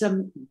had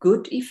some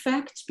good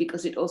effects,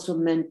 because it also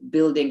meant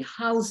building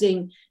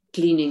housing,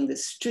 cleaning the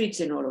streets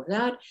and all of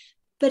that.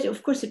 But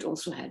of course, it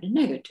also had a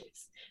negative,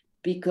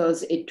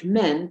 because it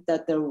meant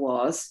that there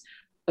was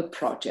a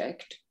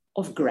project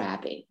of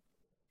grabbing.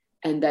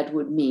 And that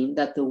would mean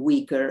that the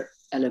weaker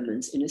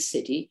elements in a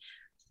city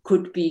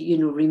could be,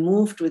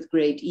 removed with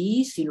great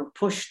ease,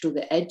 pushed to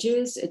the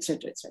edges,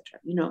 etc.,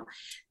 etc.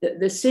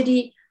 The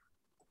city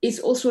is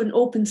also an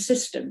open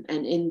system.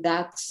 And in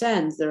that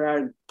sense, there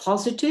are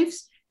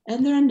positives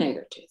and there are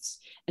negatives.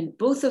 And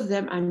both of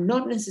them are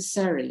not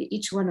necessarily,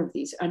 each one of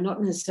these are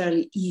not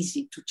necessarily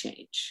easy to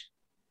change,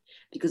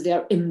 because they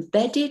are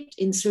embedded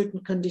in certain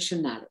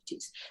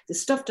conditionalities. The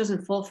stuff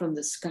doesn't fall from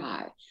the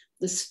sky.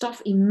 The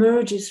stuff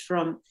emerges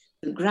from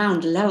the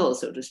ground level,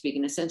 so to speak,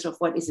 in a sense of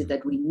what is it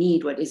that we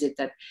need, what is it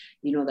that,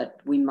 that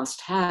we must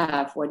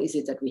have, what is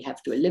it that we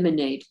have to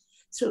eliminate.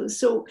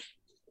 So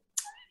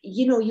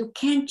you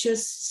can't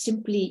just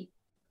simply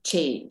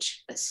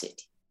change a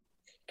city.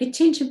 You can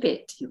change a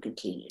bit, you can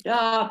clean it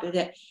up,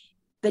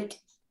 but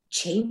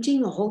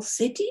changing a whole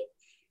city,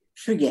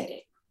 forget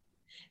it.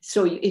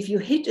 So if you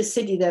hit a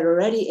city that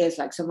already is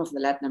like some of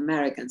the Latin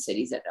American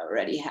cities that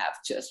already have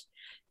just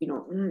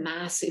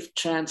massive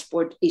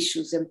transport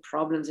issues and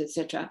problems,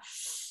 etc.,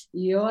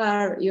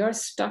 you're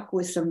stuck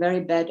with some very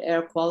bad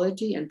air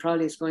quality, and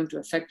probably it's going to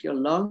affect your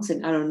lungs,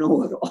 and I don't know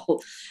what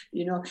all,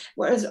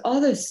 Whereas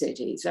other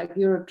cities, like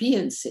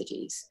European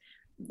cities,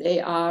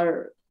 they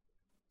are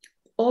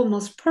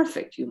almost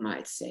perfect, you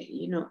might say.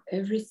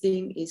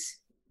 Everything is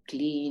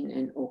clean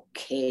and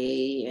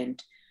okay,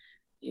 and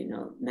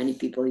many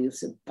people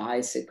use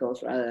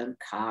bicycles rather than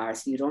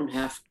cars. You don't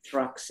have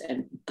trucks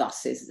and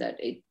buses that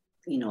it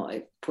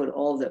put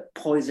all the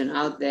poison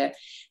out there.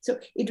 So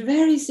it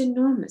varies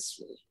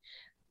enormously.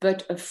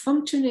 But a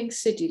functioning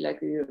city like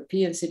the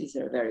European cities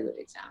are a very good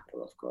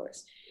example, of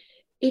course.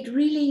 It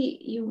really,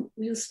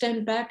 you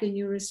stand back and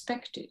you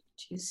respect it.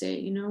 You say,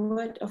 you know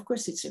what, of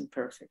course it's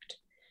imperfect,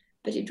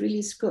 but it really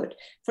is good.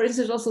 For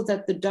instance, also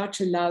that the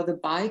Dutch allow the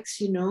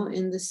bikes, in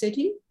the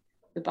city,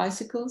 the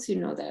bicycles,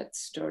 that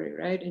story,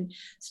 right? And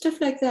stuff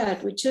like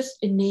that, which just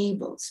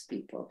enables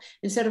people.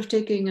 Instead of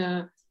taking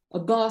a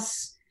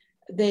bus,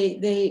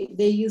 they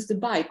use the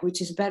bike,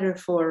 which is better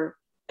for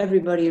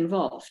everybody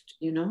involved,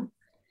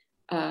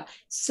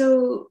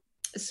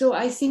 So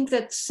I think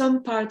that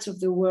some parts of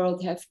the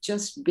world have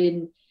just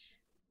been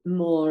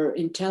more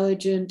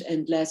intelligent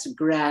and less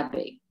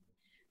grabbing.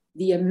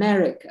 The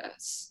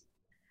Americas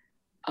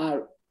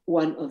are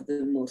one of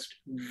the most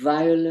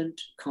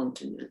violent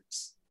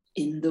continents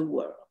in the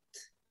world.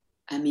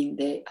 I mean,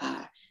 the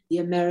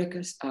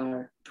Americas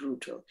are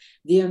brutal.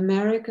 The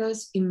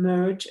Americas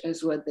emerge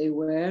as what they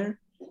were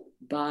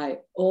by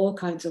all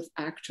kinds of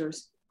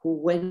actors who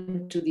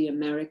went to the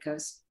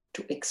Americas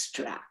to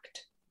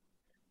extract,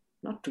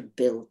 not to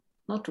build,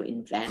 not to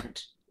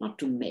invent, not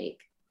to make,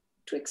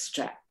 to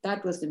extract.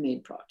 That was the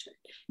main project.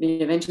 I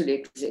mean, eventually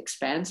it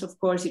expands, of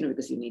course,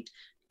 because you need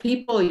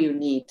people, you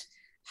need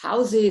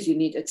houses, you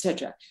need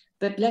etc.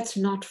 But let's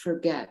not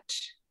forget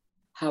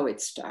how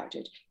it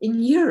started.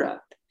 In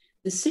Europe,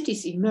 the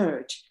cities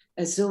emerge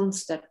as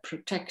zones that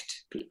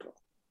protect people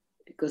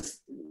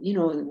because,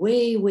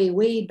 way, way,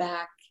 way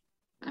back,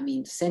 I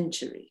mean,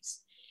 centuries,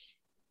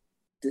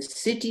 the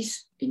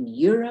cities in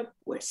Europe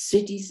were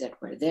cities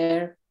that were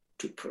there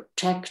to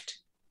protect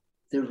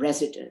the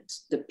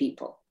residents, the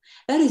people.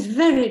 That is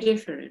very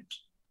different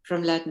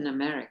from Latin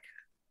America,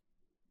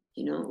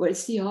 where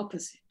it's the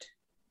opposite.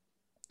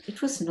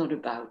 It was not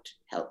about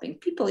helping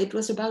people, it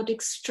was about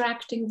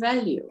extracting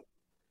value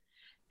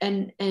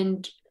and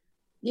et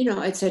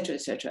cetera,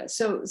 et cetera.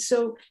 So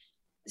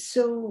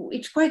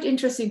it's quite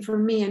interesting for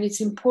me, and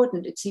it's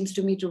important, it seems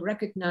to me, to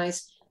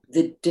recognize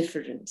the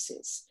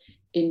differences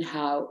in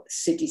how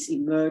cities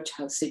emerge,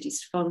 how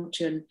cities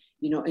function,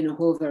 in a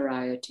whole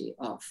variety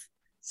of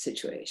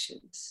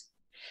situations.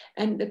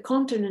 And the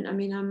continent, I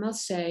mean, I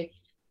must say,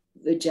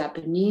 the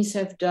Japanese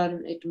have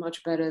done it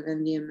much better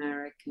than the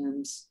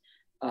Americans.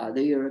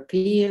 The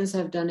Europeans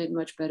have done it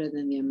much better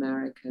than the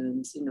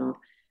Americans,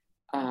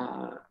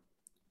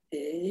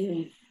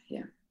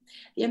 yeah.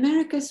 The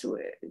Americas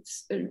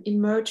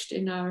emerged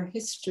in our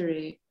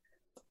history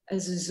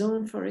as a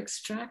zone for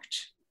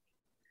extraction,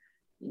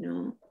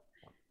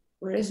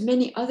 whereas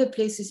many other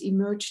places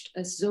emerged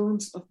as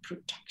zones of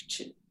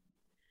protection,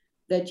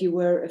 that you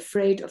were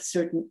afraid of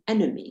certain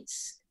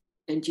enemies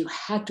and you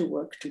had to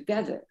work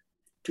together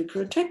to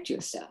protect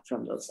yourself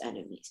from those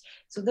enemies.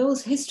 So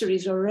those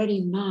histories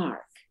already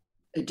mark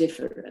a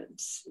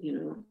difference,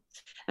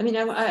 I mean,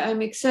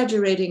 I'm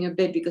exaggerating a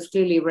bit because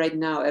clearly right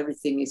now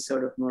everything is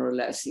sort of more or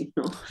less,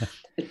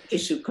 a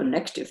tissue,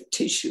 connective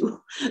tissue.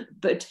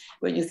 But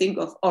when you think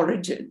of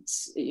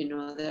origins,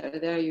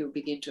 there you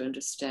begin to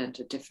understand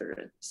the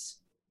difference.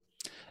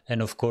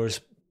 And of course,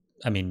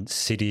 I mean,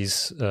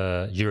 cities,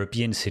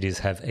 European cities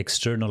have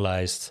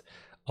externalized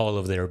all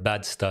of their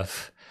bad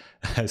stuff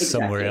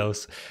somewhere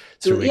else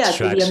through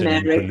extraction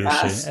and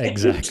pollution.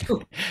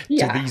 Exactly.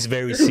 To these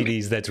very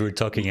cities that we're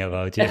talking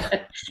about.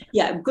 Yeah.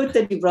 Yeah, good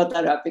that you brought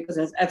that up because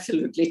that's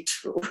absolutely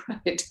true,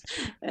 right?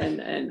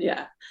 And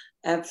yeah,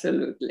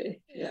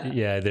 absolutely.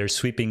 Yeah, they're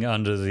sweeping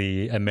under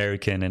the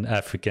American and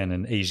African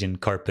and Asian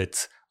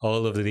carpet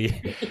all of the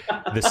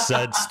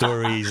sad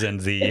stories and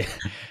the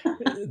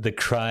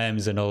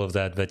crimes and all of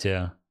that. But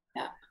yeah,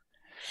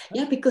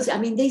 because I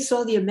mean, they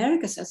saw the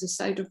Americas as a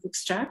site of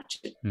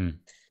extraction.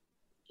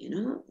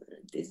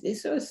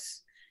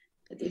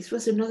 This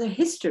was another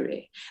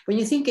history. When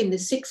you think in the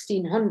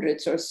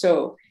 1600s or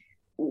so,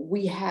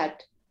 we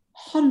had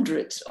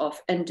hundreds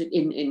of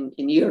in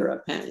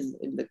Europe and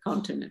in the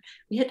continent,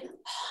 we had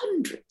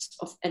hundreds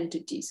of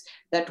entities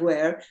that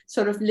were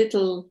sort of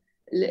little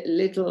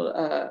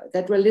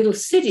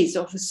cities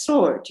of a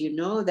sort,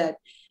 that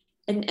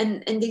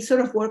and they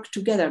sort of worked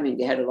together. I mean,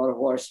 they had a lot of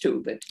wars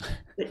too, but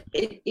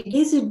it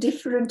is a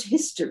different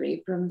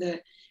history from the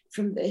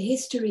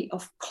history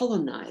of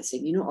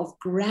colonizing, of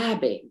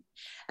grabbing.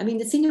 I mean,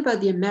 the thing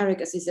about the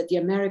Americas is that the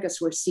Americas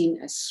were seen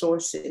as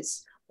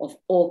sources of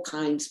all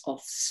kinds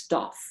of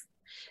stuff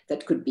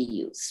that could be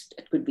used.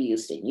 That could be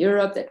used in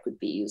Europe, that could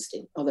be used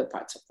in other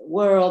parts of the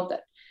world.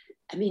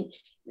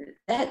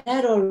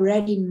 That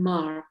already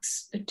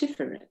marks a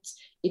difference.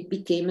 It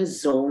became a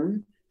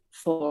zone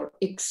for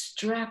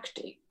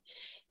extracting.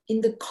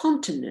 In the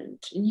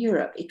continent, in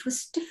Europe, it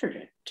was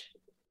different.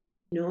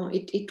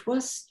 It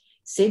was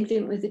same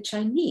thing with the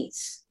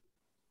Chinese.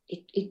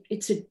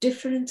 It's a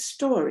different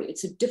story.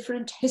 It's a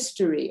different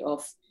history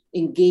of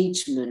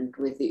engagement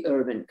with the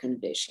urban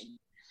condition.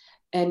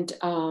 And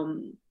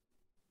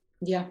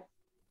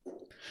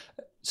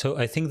So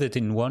I think that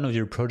in one of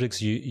your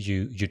projects,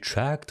 you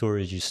tracked or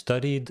you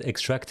studied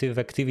extractive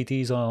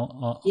activities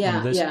on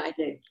this? Yeah, I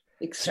did.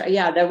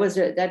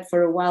 That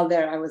for a while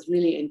there, I was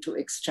really into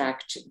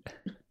extraction.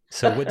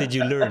 So what did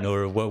you learn,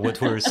 or what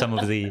were some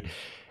of the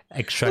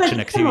extraction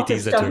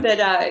activities some of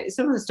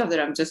the stuff that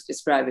I'm just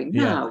describing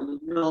now,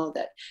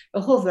 that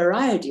a whole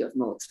variety of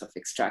modes of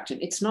extraction.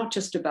 It's not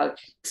just about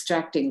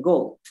extracting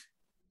gold.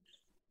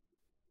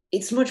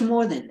 It's much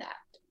more than that.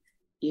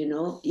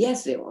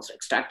 Yes, there was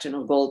extraction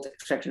of gold,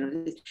 extraction of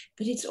this,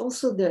 but it's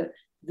also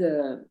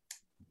the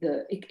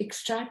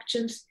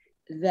extractions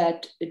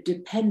that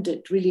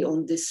depended really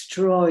on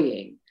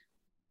destroying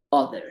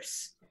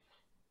others,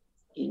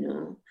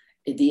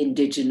 the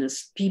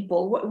indigenous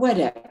people,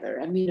 whatever.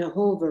 I mean, a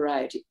whole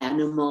variety,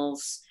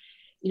 animals.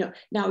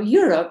 Now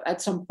Europe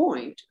at some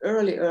point,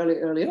 early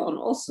on,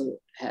 also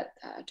had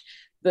that.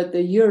 But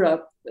the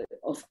Europe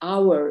of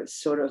our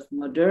sort of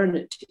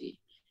modernity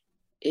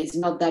is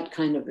not that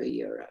kind of a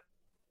Europe.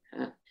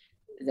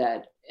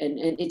 that, and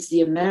it's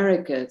the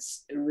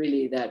Americas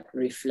really that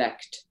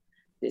reflect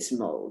this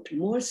mode,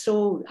 more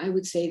so, I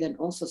would say, than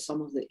also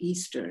some of the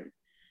Eastern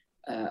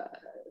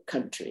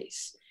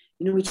countries,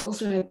 which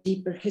also have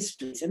deeper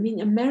histories. I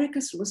mean,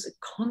 Americas was a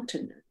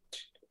continent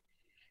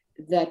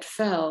that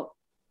fell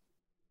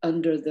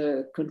under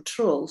the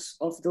controls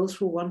of those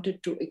who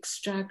wanted to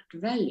extract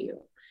value.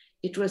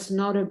 It was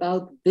not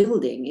about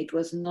building. It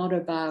was not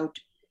about,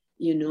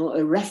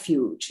 a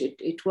refuge.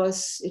 It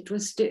was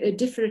a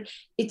different,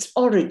 its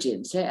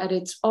origins, at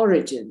its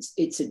origins,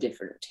 it's a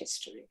different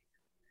history.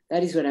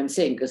 That is what I'm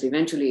saying, because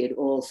eventually it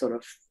all sort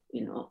of,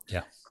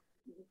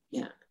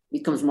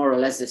 becomes more or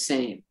less the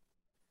same.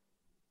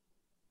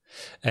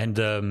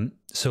 And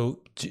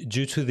so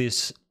due to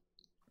this,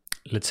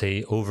 let's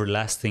say,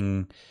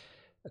 overlasting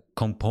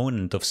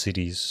component of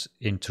cities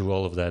into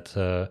all of that,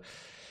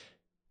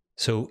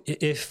 so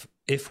if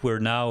we're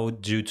now,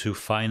 due to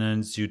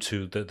finance, due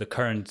to the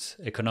current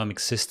economic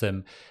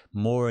system,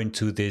 more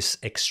into this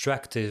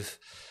extractive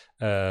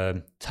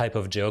type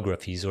of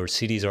geographies, or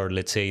cities are,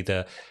 let's say,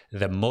 the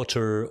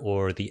motor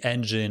or the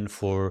engine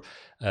for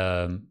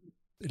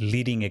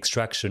leading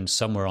extraction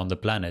somewhere on the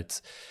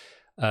planet,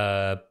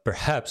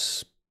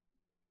 perhaps,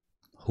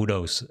 who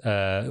knows,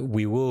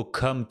 we will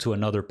come to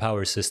another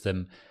power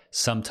system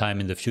sometime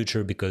in the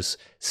future, because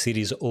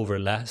cities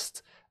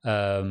overlast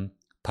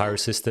power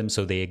systems.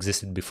 So they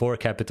existed before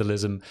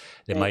capitalism.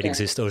 They might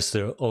exist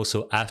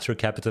also after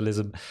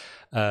capitalism.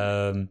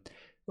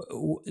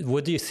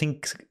 What do you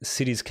think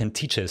cities can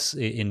teach us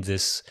in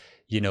this,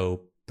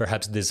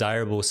 perhaps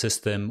desirable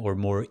system, or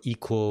more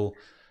equal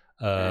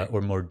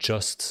or more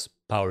just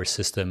power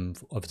system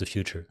of the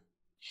future?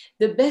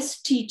 The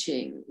best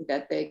teaching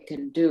that they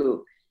can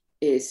do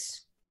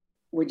is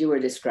what you were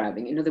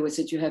describing. In other words,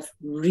 that you have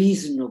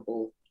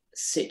reasonable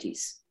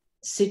cities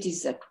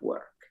that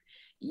work.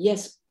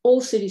 Yes, all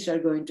cities are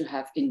going to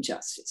have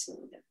injustice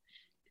in them,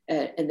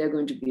 and they're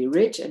going to be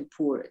rich and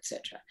poor,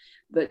 etc.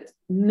 But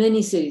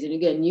many cities, and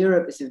again,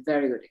 Europe is a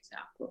very good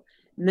example,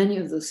 many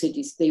of those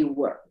cities, they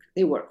work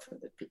for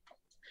the people.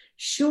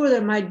 Sure,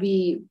 there might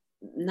be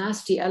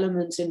nasty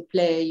elements in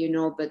play,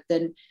 but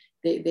then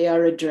they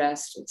are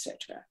addressed,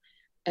 etc.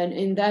 And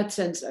in that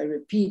sense, I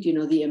repeat,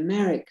 the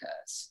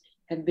Americas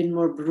have been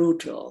more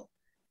brutal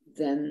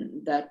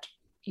than that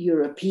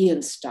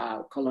European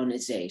style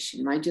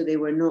colonization. Mind you, there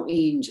were no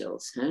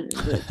angels. Huh?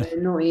 There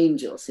were no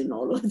angels in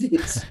all of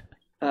this.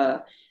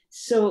 And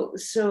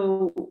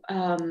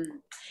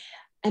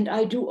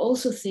I do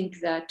also think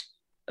that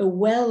a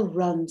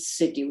well-run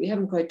city, we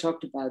haven't quite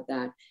talked about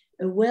that,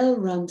 a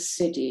well-run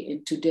city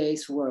in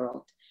today's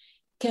world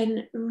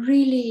can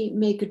really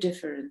make a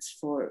difference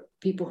for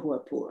people who are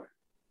poor,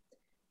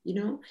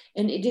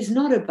 And it is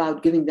not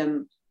about giving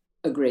them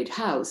a great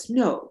house.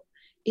 No,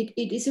 it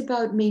is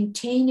about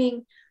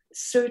maintaining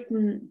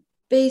certain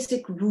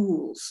basic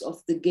rules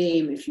of the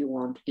game, if you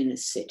want, in a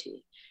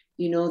city.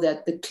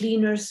 That the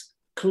cleaners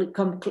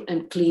come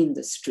and clean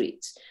the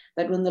streets.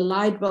 That when the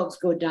light bulbs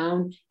go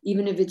down,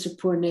 even if it's a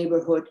poor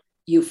neighborhood,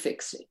 you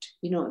fix it.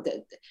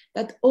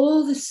 That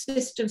all the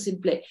systems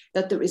in play,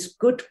 that there is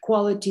good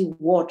quality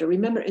water.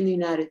 Remember in the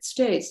United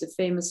States, the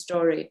famous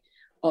story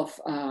of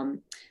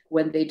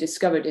when they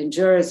discovered in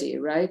Jersey,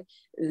 right,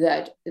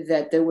 that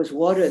there was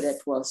water that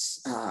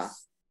was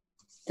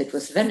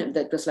venom,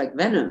 that was like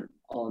venom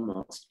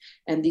almost.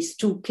 And these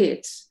two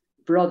kids,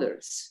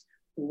 brothers,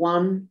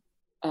 one,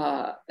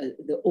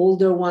 the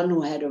older one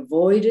who had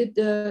avoided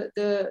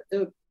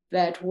the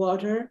bad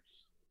water,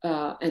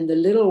 and the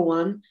little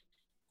one,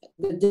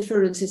 the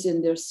differences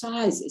in their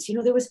sizes.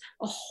 There was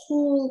a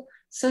whole,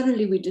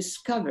 suddenly we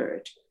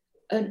discovered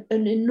an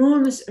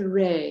enormous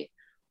array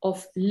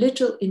of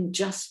little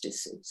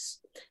injustices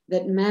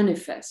that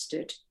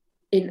manifested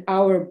in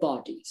our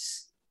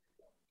bodies.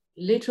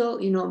 Little,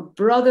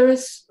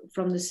 brothers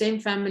from the same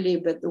family,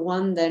 but the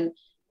one then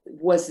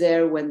was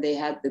there when they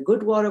had the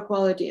good water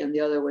quality and the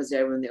other was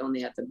there when they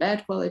only had the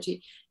bad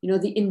quality.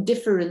 The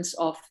indifference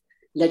of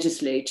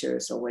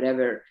legislators or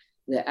whatever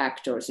the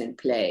actors in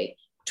play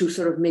to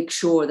sort of make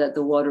sure that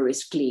the water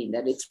is clean,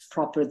 that it's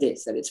proper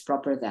this, that it's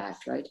proper that,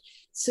 right?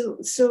 So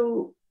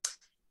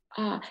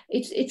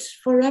it's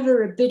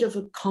forever a bit of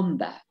a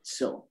combat.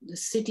 So the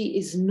city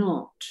is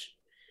not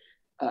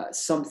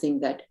something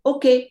that,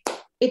 okay,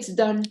 it's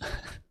done.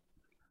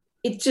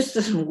 It just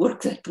doesn't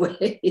work that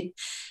way.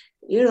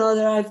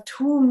 There are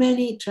too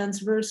many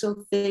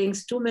transversal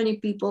things, too many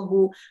people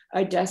who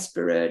are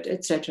desperate,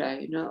 etc.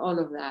 All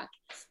of that.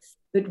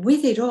 But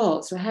with it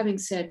all, so having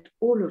said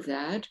all of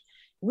that,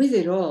 with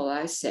it all,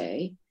 I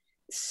say,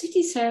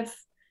 cities have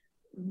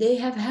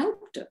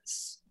helped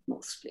us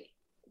mostly.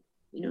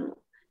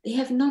 They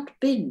have not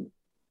been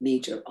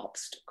major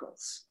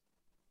obstacles,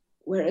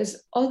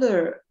 whereas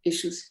other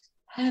issues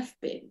have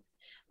been,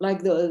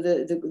 like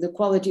the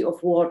quality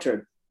of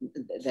water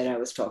that I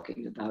was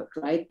talking about,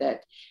 right?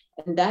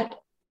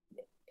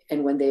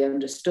 And when they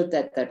understood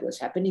that was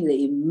happening,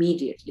 they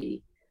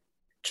immediately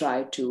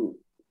tried to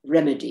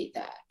remedy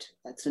that.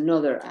 That's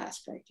another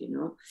aspect,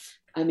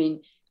 I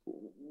mean,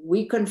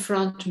 we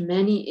confront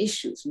many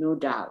issues, no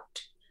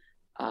doubt,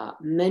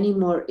 many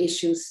more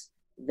issues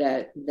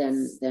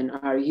than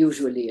are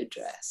usually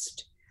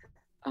addressed.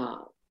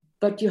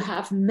 But you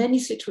have many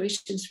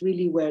situations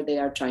really where they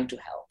are trying to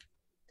help.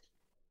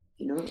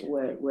 You know,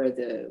 where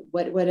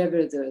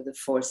whatever the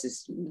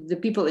forces, the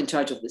people in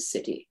charge of the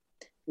city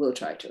will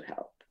try to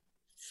help.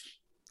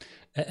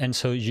 And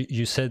so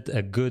you said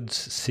a good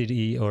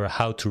city, or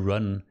how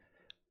to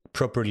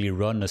properly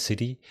run a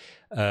city.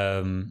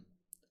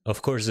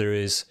 Of course, there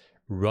is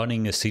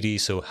running a city,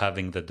 so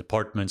having the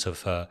departments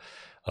of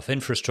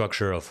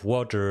infrastructure, of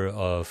water,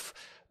 of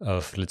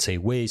let's say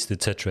waste,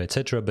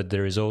 etc. But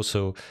there is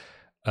also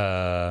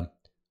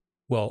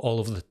all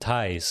of the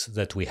ties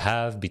that we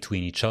have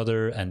between each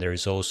other, and there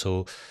is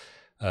also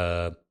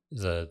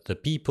the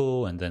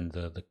people, and then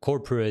the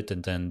corporate,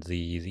 and then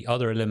the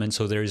other elements.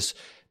 So there's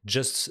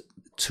just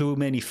too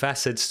many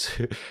facets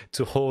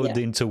to hold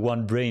into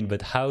one brain.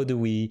 But how do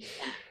we?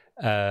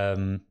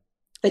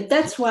 But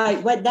that's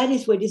why that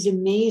is what is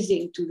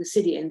amazing to the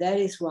city, and that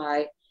is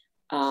why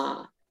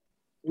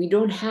we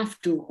don't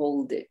have to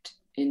hold it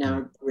in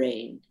our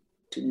brain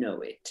to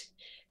know it,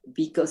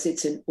 because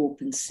it's an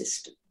open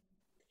system.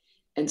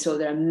 And so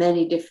there are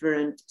many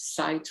different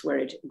sites where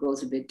it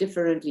goes a bit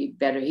differently,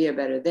 better here,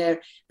 better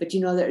there. But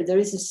you know, there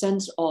is a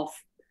sense of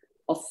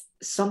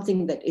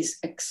something that is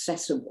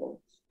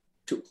accessible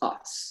to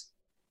us,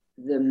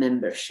 the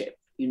membership,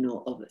 you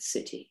know, of a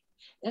city.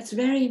 That's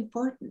very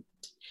important.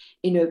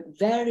 In a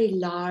very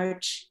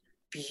large,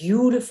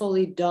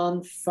 beautifully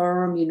done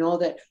firm, you know,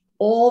 that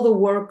all the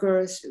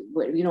workers,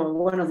 you know,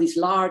 one of these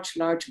large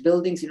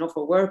buildings, you know,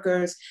 for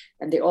workers,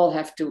 and they all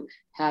have to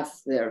have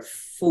their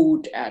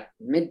food at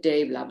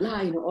midday, blah,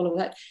 blah, you know, all of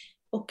that.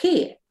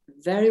 Okay,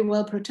 very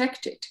well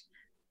protected.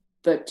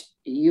 But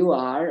you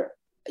are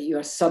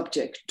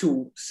subject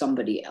to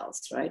somebody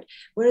else, right?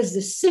 Whereas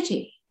the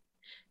city,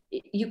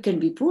 you can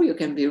be poor, you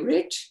can be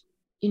rich,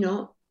 you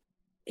know,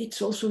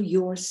 it's also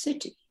your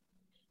city.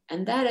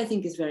 And that, I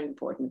think, is very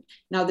important.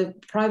 Now, the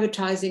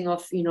privatizing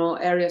of, you know,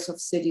 areas of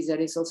cities, that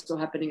is also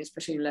happening,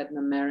 especially in Latin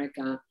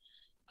America.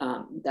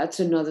 That's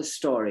another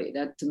story.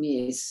 That, to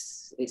me,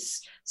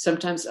 is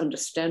sometimes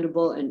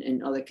understandable, and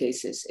in other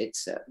cases,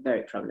 it's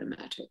very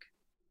problematic.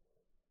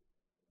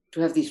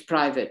 To have these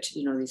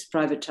these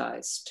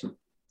privatized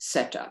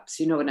setups.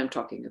 You know what I'm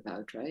talking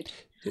about, right?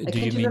 Do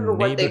you mean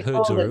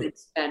neighborhoods, or in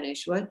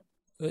Spanish? What?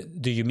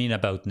 Do you mean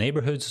about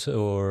neighborhoods,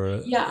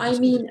 or? Yeah, I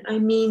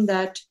mean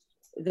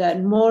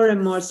that more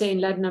and more, say in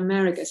Latin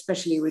America,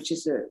 especially, which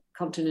is a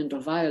continent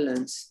of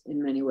violence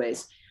in many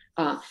ways,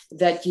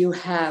 that you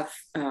have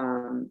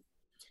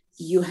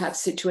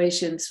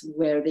situations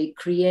where they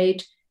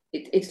create.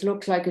 It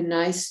looks like a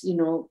nice, you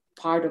know,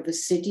 part of a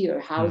city or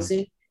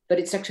housing, but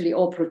it's actually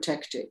all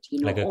protected.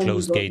 You know, like a only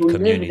closed those gate who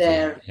community.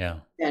 live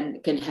there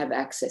can have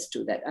access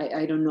to that.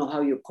 I don't know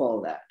how you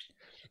call that.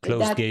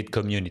 Closed gate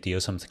community or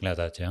something like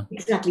that. Yeah.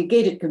 Exactly,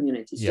 gated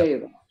communities. There you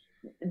go.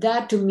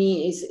 That, to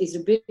me, is a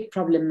bit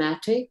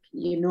problematic.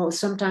 You know,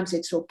 sometimes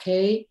it's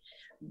okay,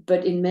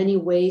 but in many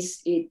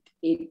ways it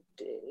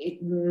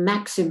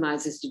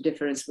maximizes the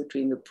difference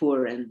between the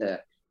poor and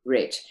the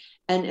rich.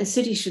 And a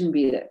city shouldn't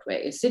be that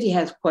way. A city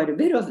has quite a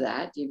bit of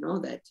that, you know,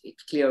 that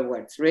it's clear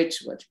what's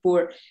rich, what's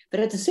poor. But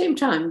at the same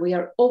time, we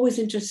are always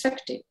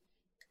intersecting.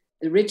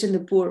 The rich and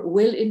the poor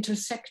will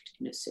intersect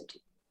in a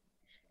city.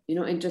 You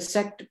know,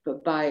 intersect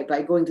by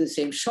going to the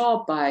same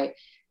shop, by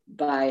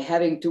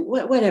having to,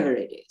 whatever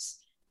it is,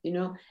 you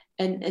know,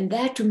 and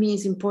that, to me,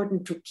 is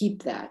important to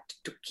keep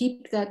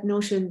that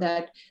notion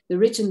that the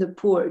rich and the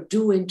poor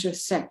do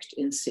intersect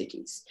in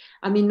cities.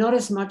 I mean, not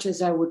as much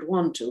as I would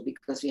want to,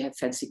 because we have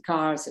fancy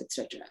cars,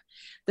 etc.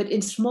 But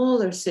in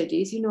smaller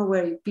cities, you know,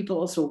 where people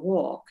also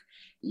walk,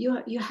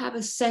 you have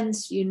a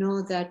sense, you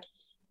know, that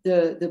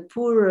the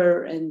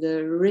poorer and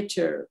the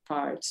richer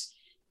parts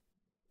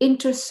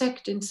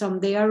intersect in some,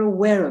 they are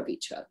aware of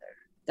each other.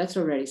 That's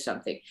already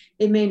something.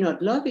 They may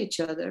not love each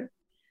other,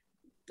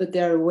 but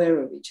they're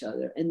aware of each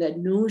other. And that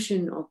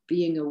notion of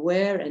being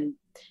aware, and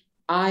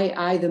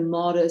I, the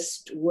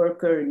modest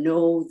worker,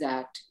 know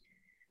that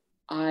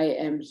I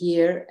am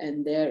here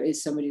and there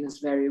is somebody who's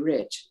very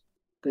rich,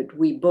 but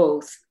we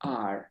both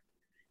are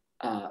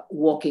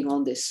walking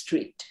on this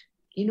street.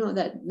 You know,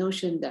 that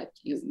notion that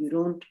you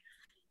don't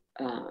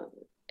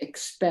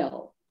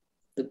expel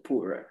the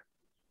poorer.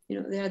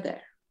 You know, they're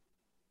there.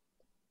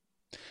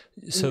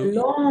 So in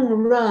the long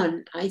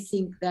run, I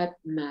think that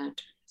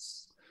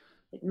matters.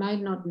 It might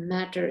not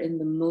matter in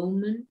the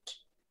moment,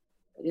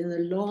 but in the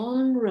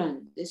long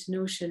run, this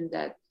notion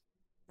that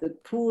the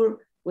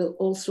poor will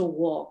also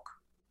walk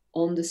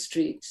on the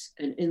streets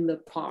and in the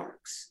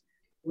parks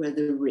where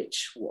the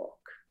rich walk.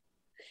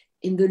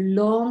 In the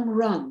long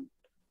run,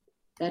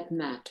 that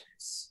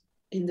matters.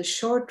 In the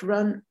short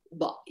run,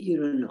 but you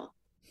don't know.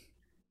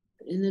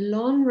 In the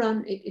long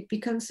run, it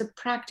becomes a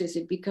practice.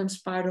 It becomes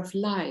part of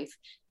life.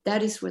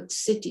 That is what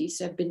cities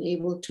have been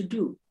able to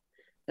do,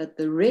 that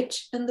the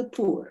rich and the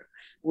poor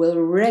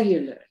will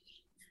regularly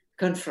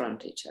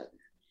confront each other.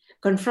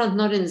 confront,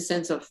 not in the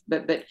sense of,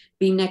 but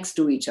be next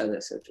to each other,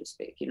 so to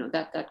speak,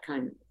 that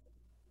kind of.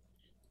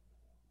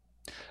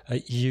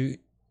 You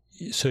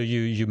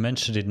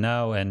mentioned it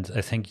now, and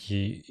I think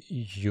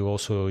you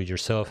also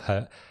yourself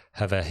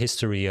have a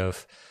history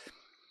of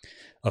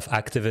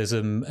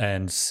activism,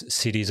 and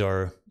cities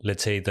are,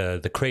 let's say,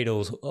 the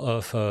cradles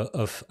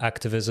of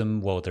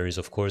activism. Well, there is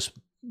of course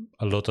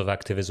a lot of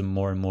activism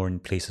more and more in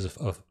places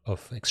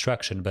of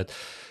extraction, but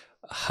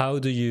how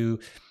do you,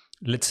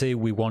 let's say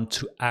we want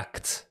to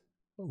act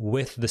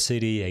with the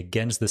city,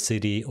 against the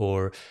city,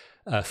 or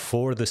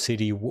for the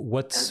city,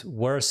 what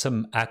are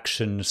some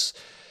actions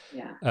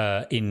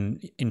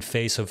in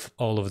face of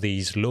all of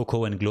these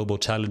local and global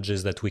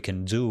challenges that we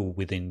can do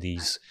within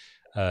these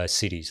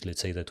cities,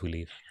 let's say, that we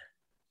live?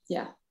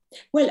 Yeah.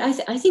 Well,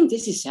 I think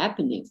this is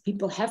happening.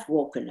 People have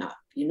woken up.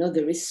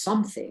 There is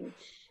something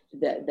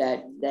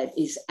that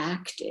is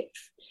active,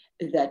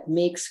 that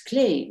makes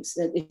claims,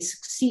 that is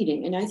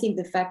succeeding. And I think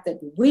the fact that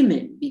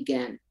women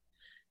began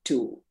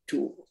to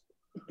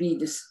be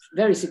this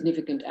very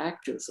significant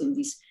actors in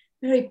these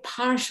very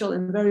partial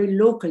and very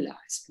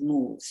localized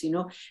moves,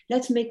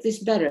 let's make this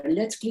better,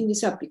 let's clean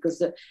this up, because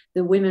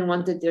the women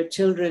wanted their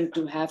children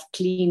to have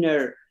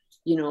cleaner,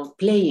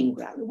 playing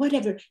ground,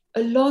 whatever,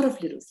 a lot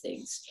of little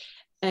things.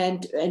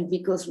 And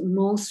because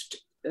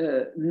most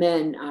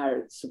men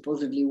are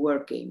supposedly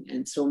working,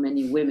 and so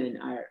many women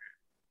are,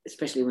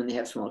 especially when they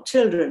have small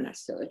children, are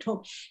still at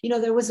home,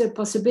 there was a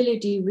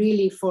possibility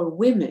really for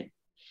women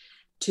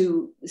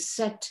to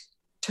set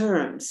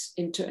terms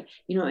in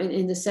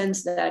the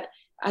sense that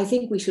I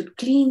think we should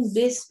clean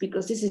this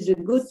because this is a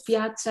good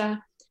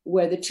piazza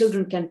where the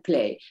children can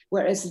play,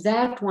 whereas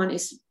that one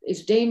is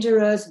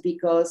dangerous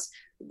because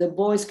the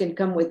boys can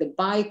come with the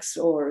bikes,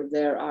 or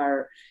there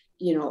are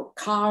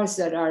cars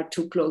that are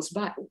too close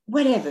by,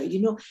 whatever,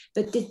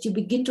 but that you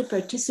begin to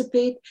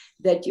participate,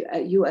 that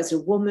you as a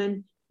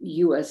woman,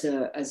 you as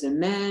a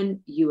man,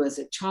 you as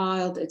a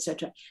child,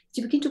 etc.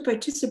 You begin to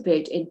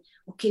participate in,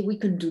 okay, we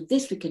can do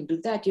this, we can do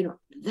that,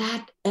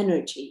 that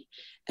energy.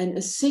 And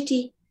a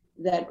city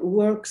that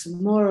works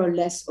more or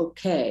less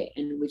okay,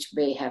 and which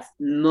may have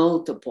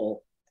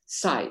multiple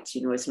sites,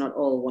 it's not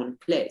all one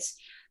place,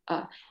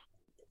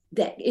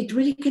 that it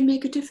really can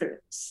make a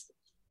difference.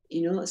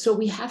 So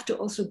we have to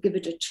also give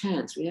it a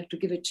chance. We have to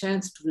give a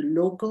chance to the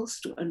locals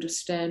to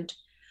understand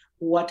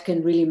what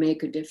can really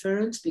make a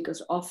difference,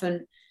 because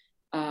often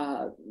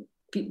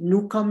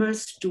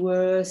newcomers to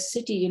a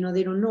city,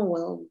 they don't know,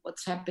 well,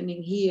 what's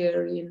happening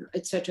here,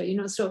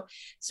 etc. So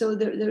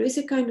there is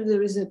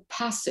a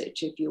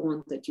passage, if you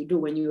want, that you do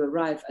when you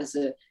arrive as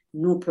a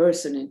new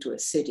person into a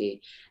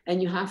city,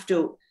 and you have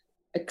to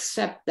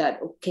accept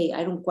that, okay,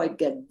 I don't quite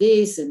get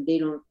this, and they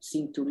don't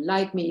seem to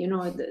like me.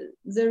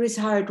 There is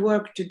hard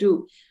work to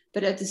do,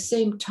 but at the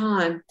same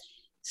time,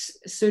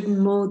 certain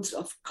modes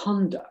of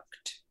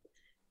conduct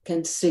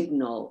can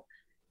signal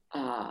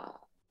a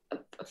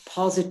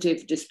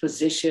positive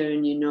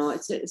disposition.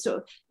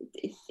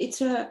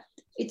 It's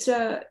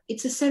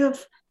a set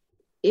of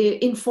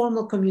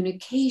informal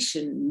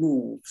communication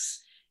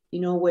moves,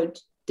 where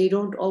they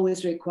don't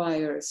always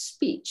require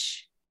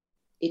speech.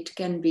 It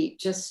can be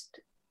just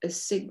a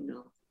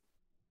signal,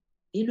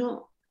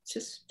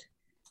 just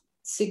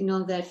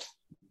signal that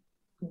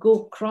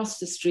go cross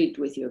the street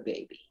with your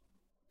baby,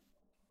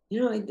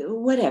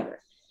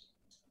 whatever.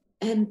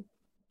 And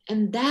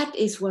that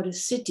is what a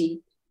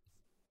city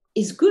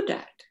is good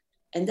at.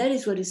 And that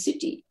is what a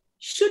city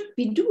should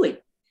be doing.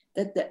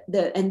 And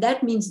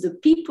that means the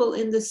people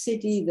in the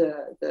city,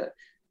 the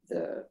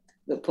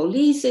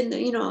police, and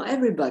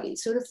everybody,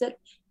 sort of, that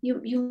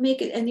you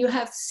make it, and you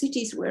have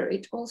cities where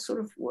it all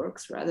sort of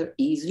works rather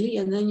easily,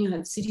 and then you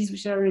have cities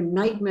which are a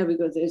nightmare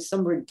because there's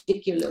some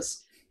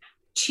ridiculous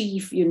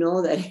chief,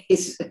 that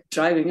is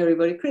driving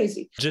everybody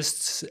crazy.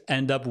 Just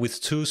end up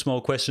with two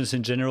small questions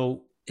in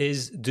general.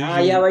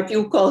 What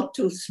you call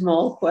two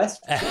small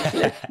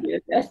questions.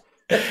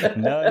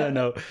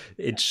 No.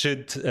 It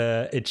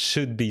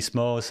should be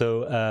small.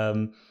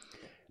 So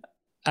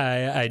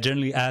I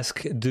generally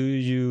ask, do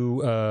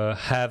you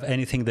have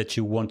anything that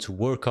you want to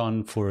work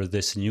on for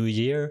this new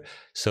year?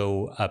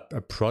 So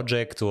a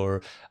project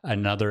or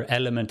another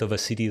element of a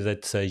city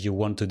that you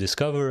want to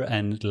discover?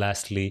 And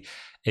lastly,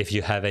 if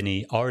you have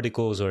any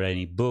articles or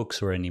any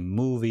books or any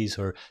movies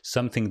or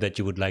something that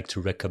you would like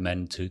to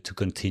recommend to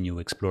continue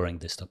exploring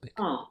this topic.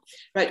 Oh,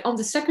 right. On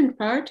the second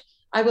part,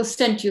 I will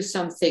send you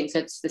some things.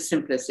 That's the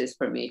simplest is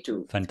for me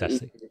to.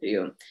 Fantastic. To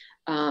you.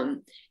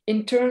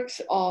 In terms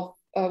of,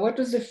 what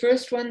was the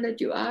first one that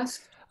you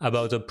asked?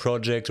 About a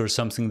project or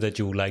something that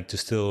you would like to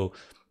still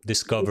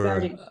discover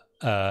in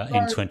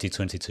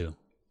 2022.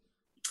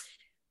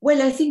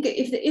 Well, I think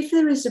if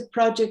there is a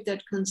project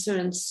that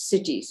concerns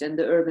cities and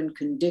the urban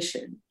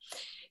condition,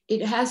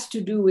 it has to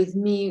do with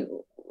me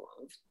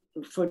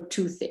for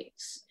two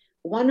things.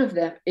 One of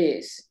them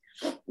is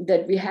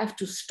that we have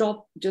to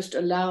stop just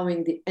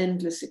allowing the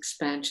endless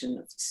expansion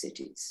of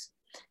cities.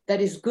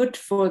 That is good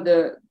for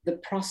the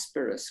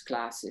prosperous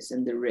classes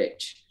and the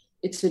rich.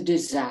 It's a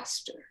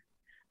disaster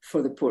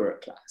for the poorer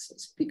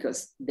classes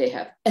because they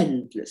have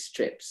endless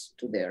trips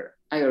to their,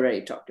 I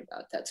already talked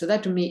about that. So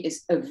that to me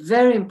is a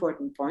very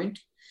important point.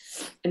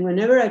 And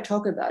whenever I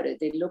talk about it,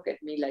 they look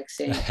at me like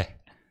saying,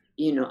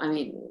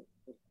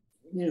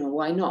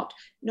 why not?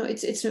 No,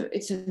 it's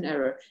an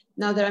error.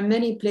 Now, there are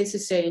many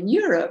places, say in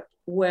Europe,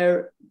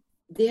 where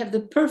they have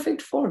the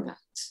perfect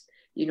formats.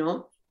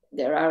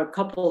 There are a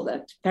couple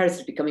that Paris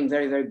is becoming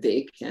very, very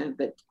big,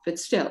 but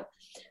still.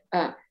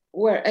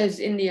 Whereas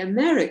in the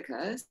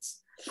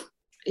Americas,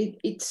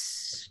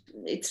 it's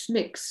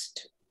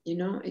mixed.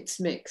 It's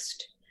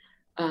mixed.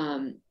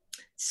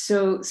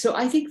 So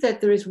I think that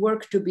there is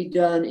work to be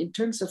done in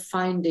terms of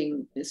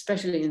finding,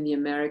 especially in the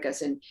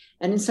Americas and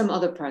in some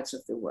other parts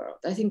of the world.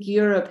 I think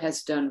Europe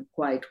has done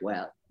quite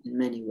well in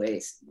many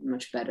ways,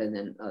 much better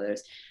than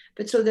others.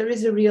 But so there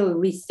is a real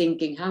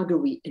rethinking. How do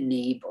we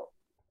enable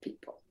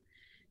people?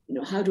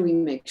 How do we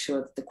make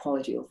sure that the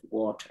quality of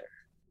water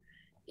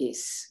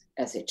is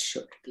as it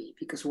should be?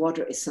 Because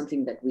water is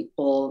something that we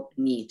all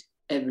need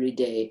every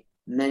day,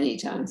 many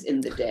times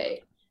in the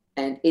day.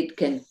 And it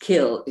can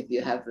kill if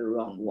you have the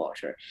wrong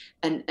water.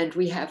 And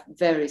we have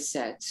very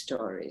sad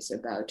stories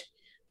about,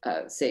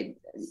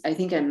 I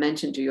think I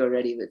mentioned to you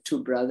already the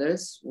two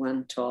brothers,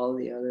 one tall,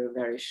 the other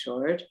very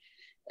short,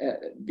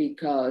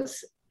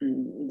 because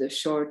the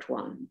short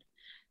one,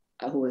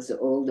 who was the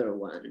older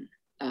one,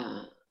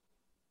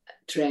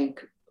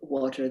 drank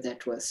water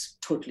that was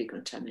totally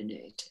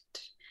contaminated,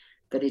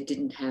 but it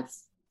didn't have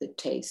the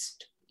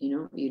taste.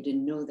 You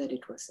didn't know that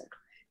it was that way.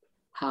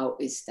 How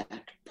is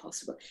that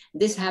possible?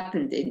 This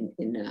happened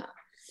in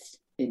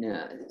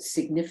a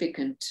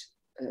significant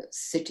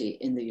city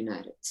in the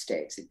United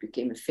States. It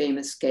became a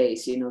famous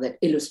case, that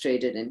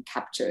illustrated and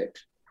captured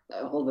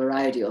a whole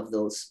variety of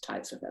those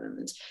types of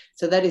elements.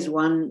 So that is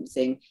one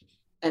thing.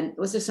 And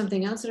was there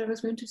something else that I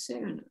was going to say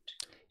or not?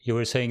 You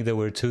were saying there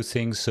were two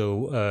things.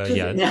 So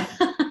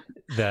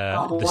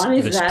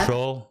the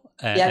straw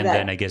and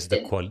then I guess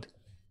the quality.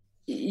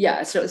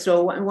 Yeah.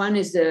 So one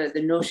is the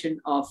notion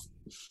of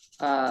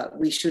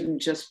we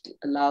shouldn't just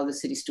allow the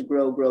cities to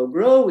grow.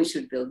 We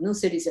should build new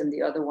cities. And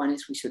the other one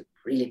is we should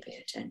really pay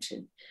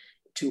attention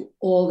to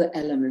all the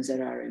elements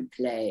that are in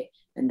play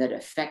and that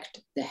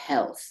affect the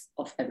health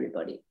of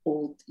everybody,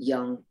 old,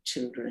 young,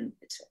 children,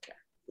 etc.,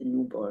 the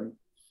newborn.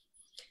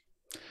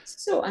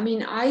 So,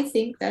 I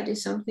think that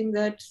is something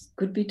that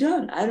could be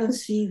done. I don't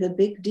see the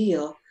big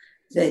deal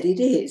that it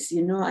is,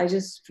 I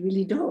just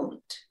really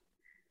don't,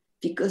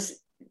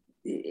 because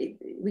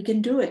we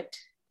can do it.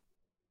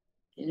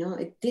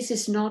 This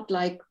is not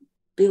like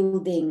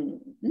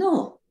building.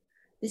 No,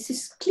 this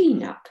is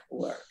cleanup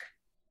work.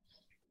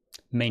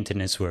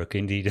 Maintenance work,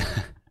 indeed.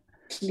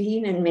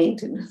 Clean and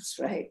maintenance,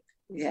 right?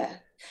 Yeah.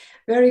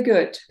 Very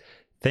good.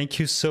 Thank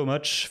you so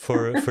much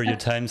for your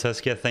time,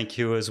 Saskia. Thank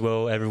you as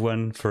well,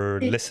 everyone,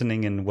 for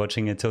listening and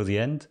watching until the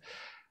end.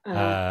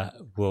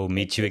 We'll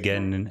meet you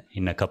again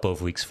in a couple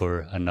of weeks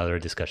for another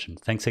discussion.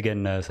 Thanks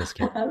again,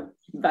 Saskia.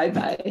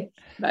 Bye-bye.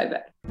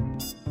 Bye-bye.